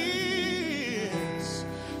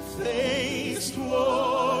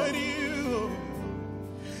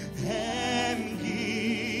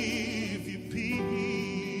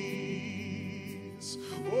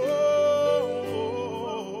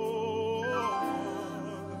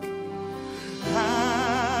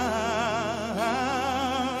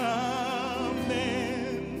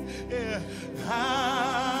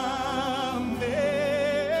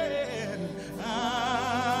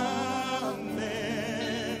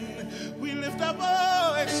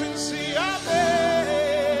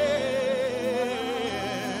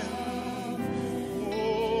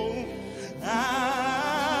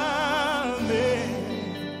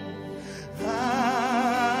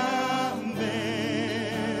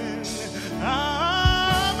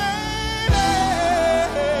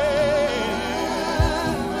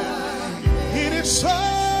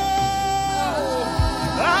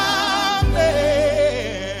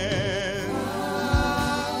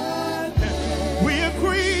 We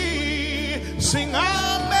agree. Sing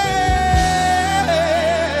amen.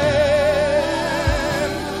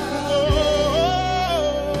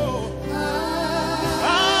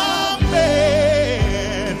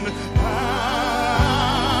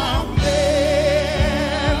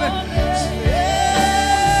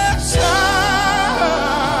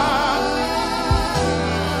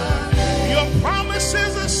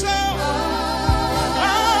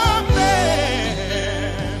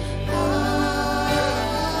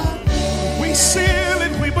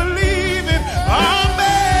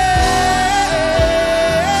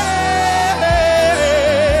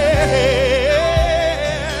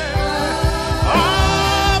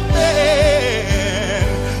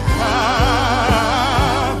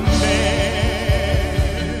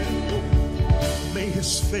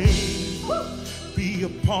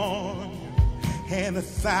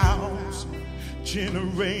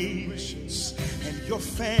 Generations and your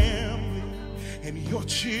family and your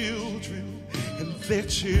children and their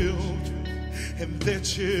children and their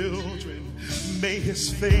children. May his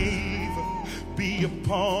favor be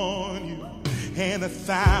upon you and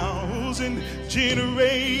 1,000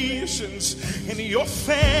 generations and your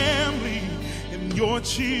family and your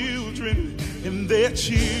children and their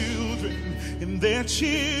children and their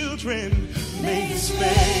children. May his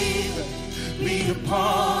favor be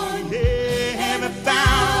upon you and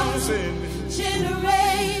 1,000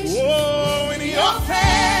 generations. Oh, in your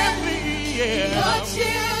family, yeah. Your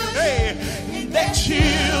children, hey, and their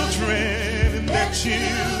children, and their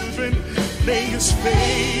children. May his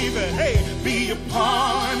favor, hey, be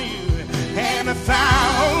upon you and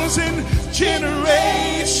 1,000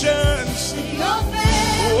 generations. Your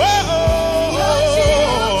family, whoa, your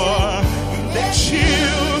children, and their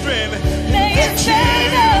children, may his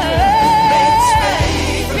favor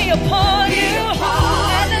be upon you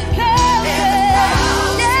and 1,000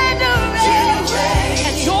 generations,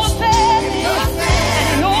 and your family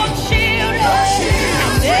and your children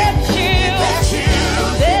and their children,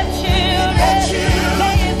 their children.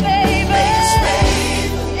 May his favor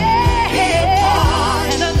be upon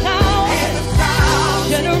you and 1,000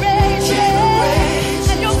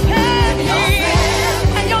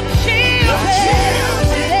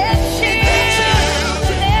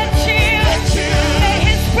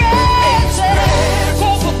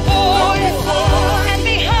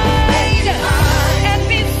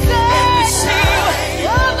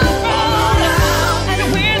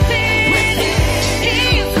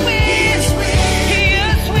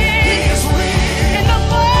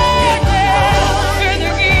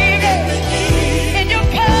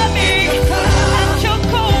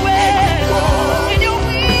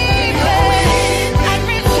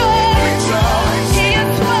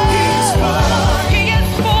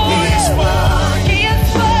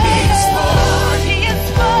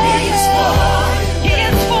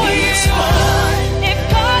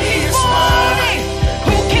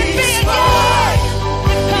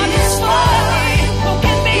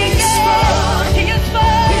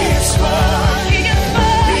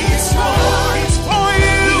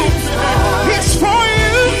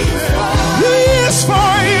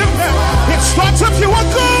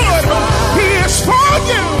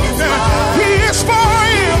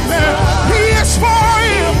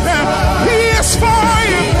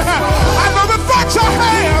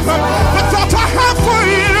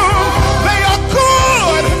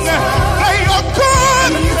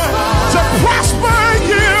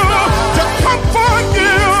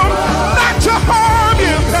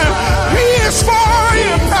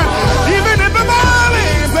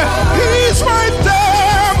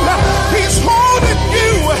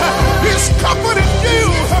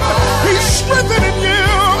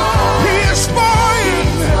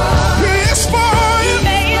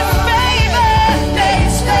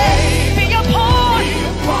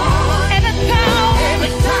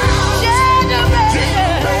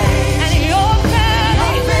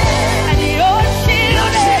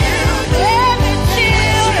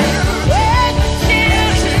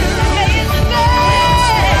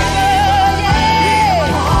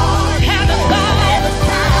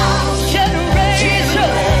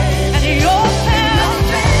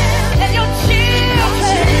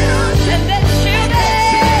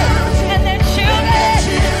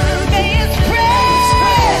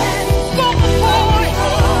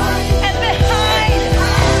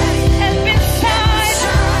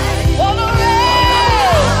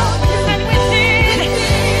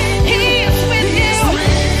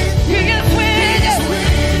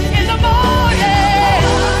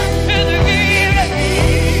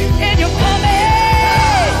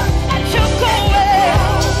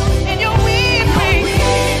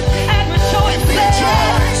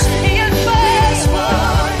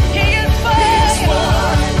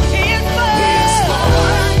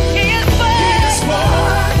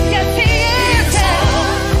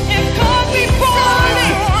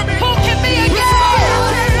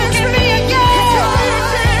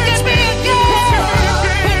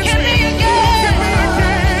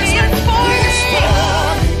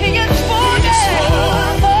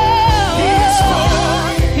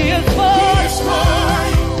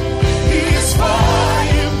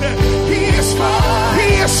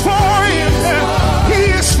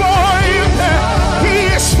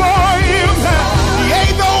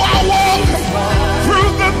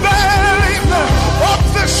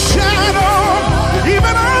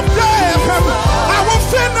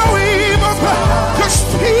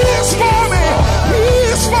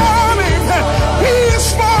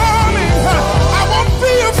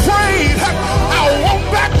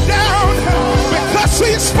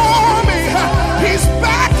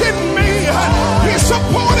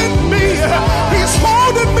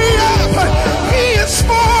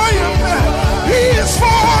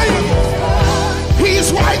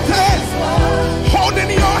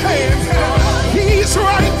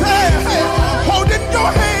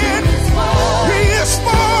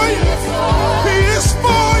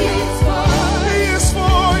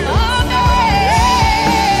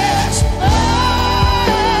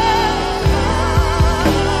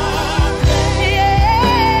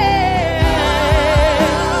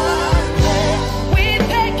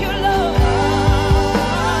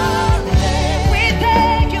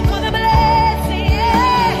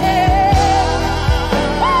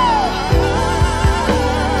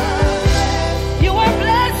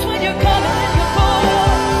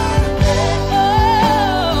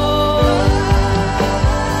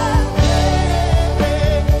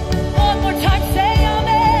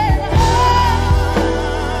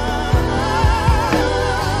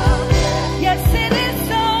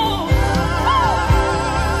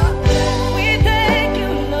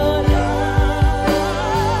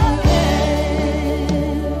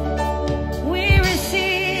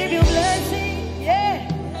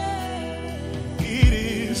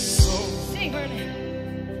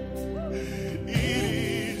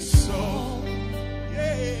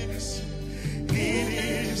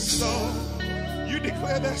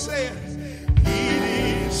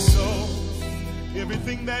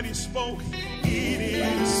 Everything that he spoke, it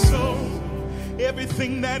is so.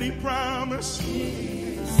 Everything that he promised,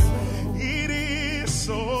 it is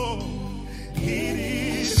so. It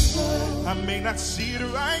is so. I may not see it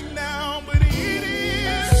right now, but it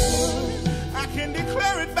is. I can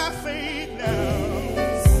declare it by faith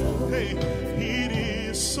now. Hey, it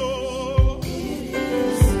is so.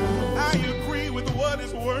 I agree with what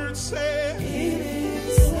his word says.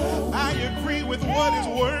 I agree with what his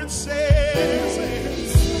word says.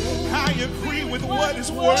 I agree with what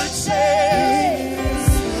his word says.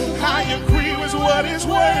 I agree with what his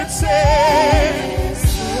word says.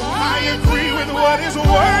 I agree with what his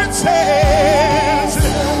word says.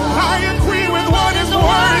 I agree with what his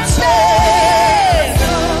word says.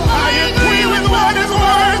 I agree with what his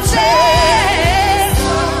word says.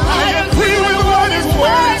 I agree with what his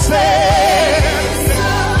word says.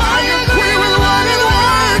 I agree with what his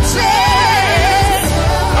word says.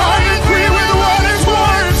 I agree with what his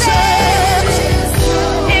word says.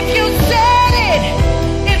 If you said it,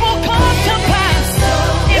 it will come to pass.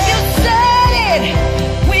 If you said it,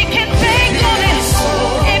 we can bank on it.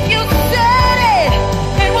 If you said it,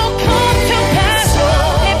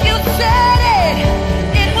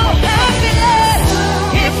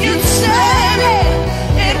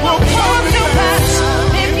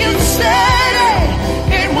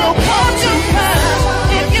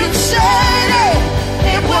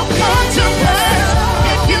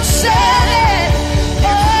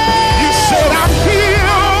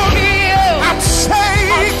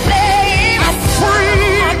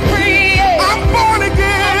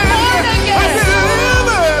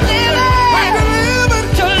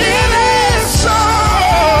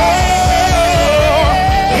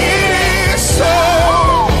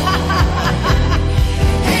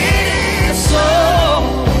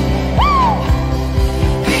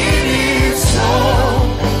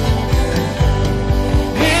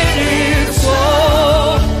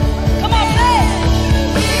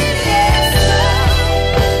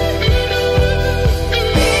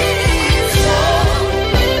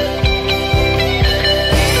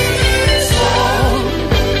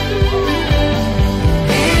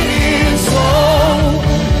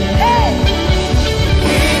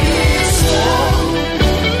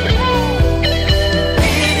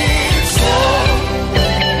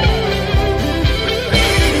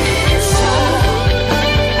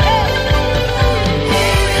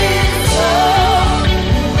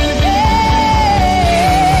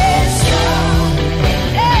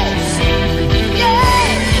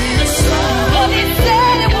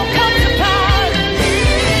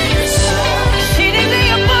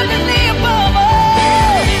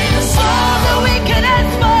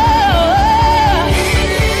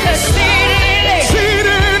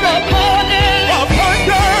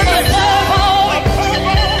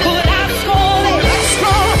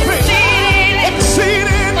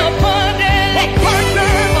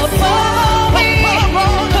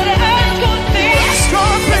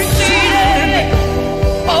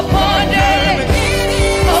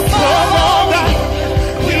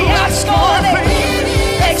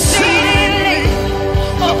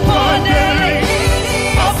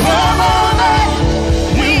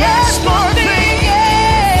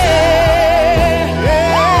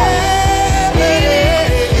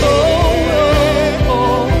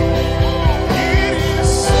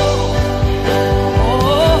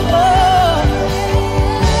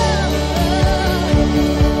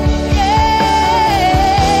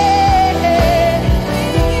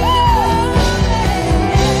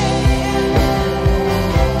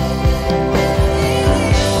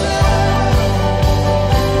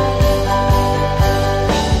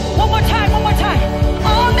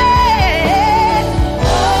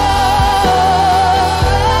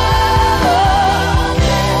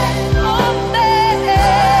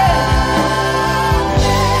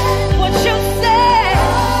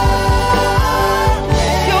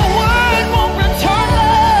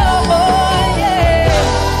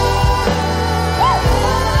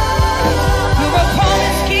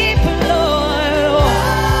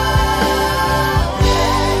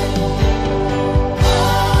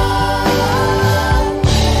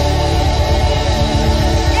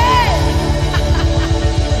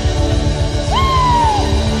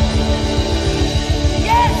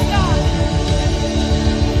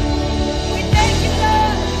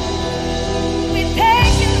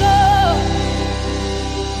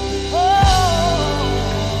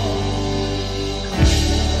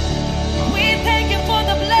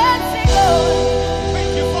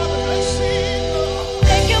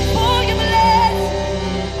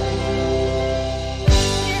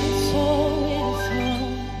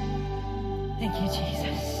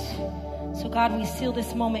 So God, we seal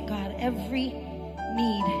this moment, God. Every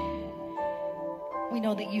need, we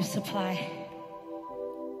know that you supply.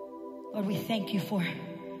 Lord, we thank you for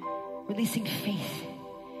releasing faith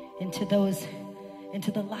into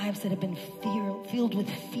the lives that have been filled with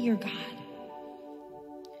fear, God.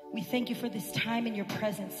 We thank you for this time in your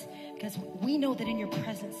presence, because we know that in your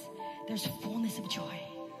presence there's fullness of joy,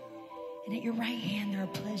 and at your right hand there are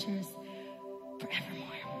pleasures forevermore.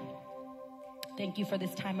 Thank you for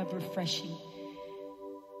this time of refreshing.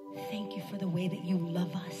 Thank you for the way that you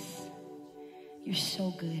love us. You're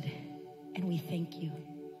so good, and we thank you.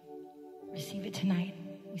 Receive it tonight.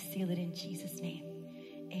 We seal it in Jesus' name.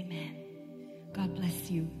 Amen. God bless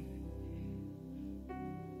you.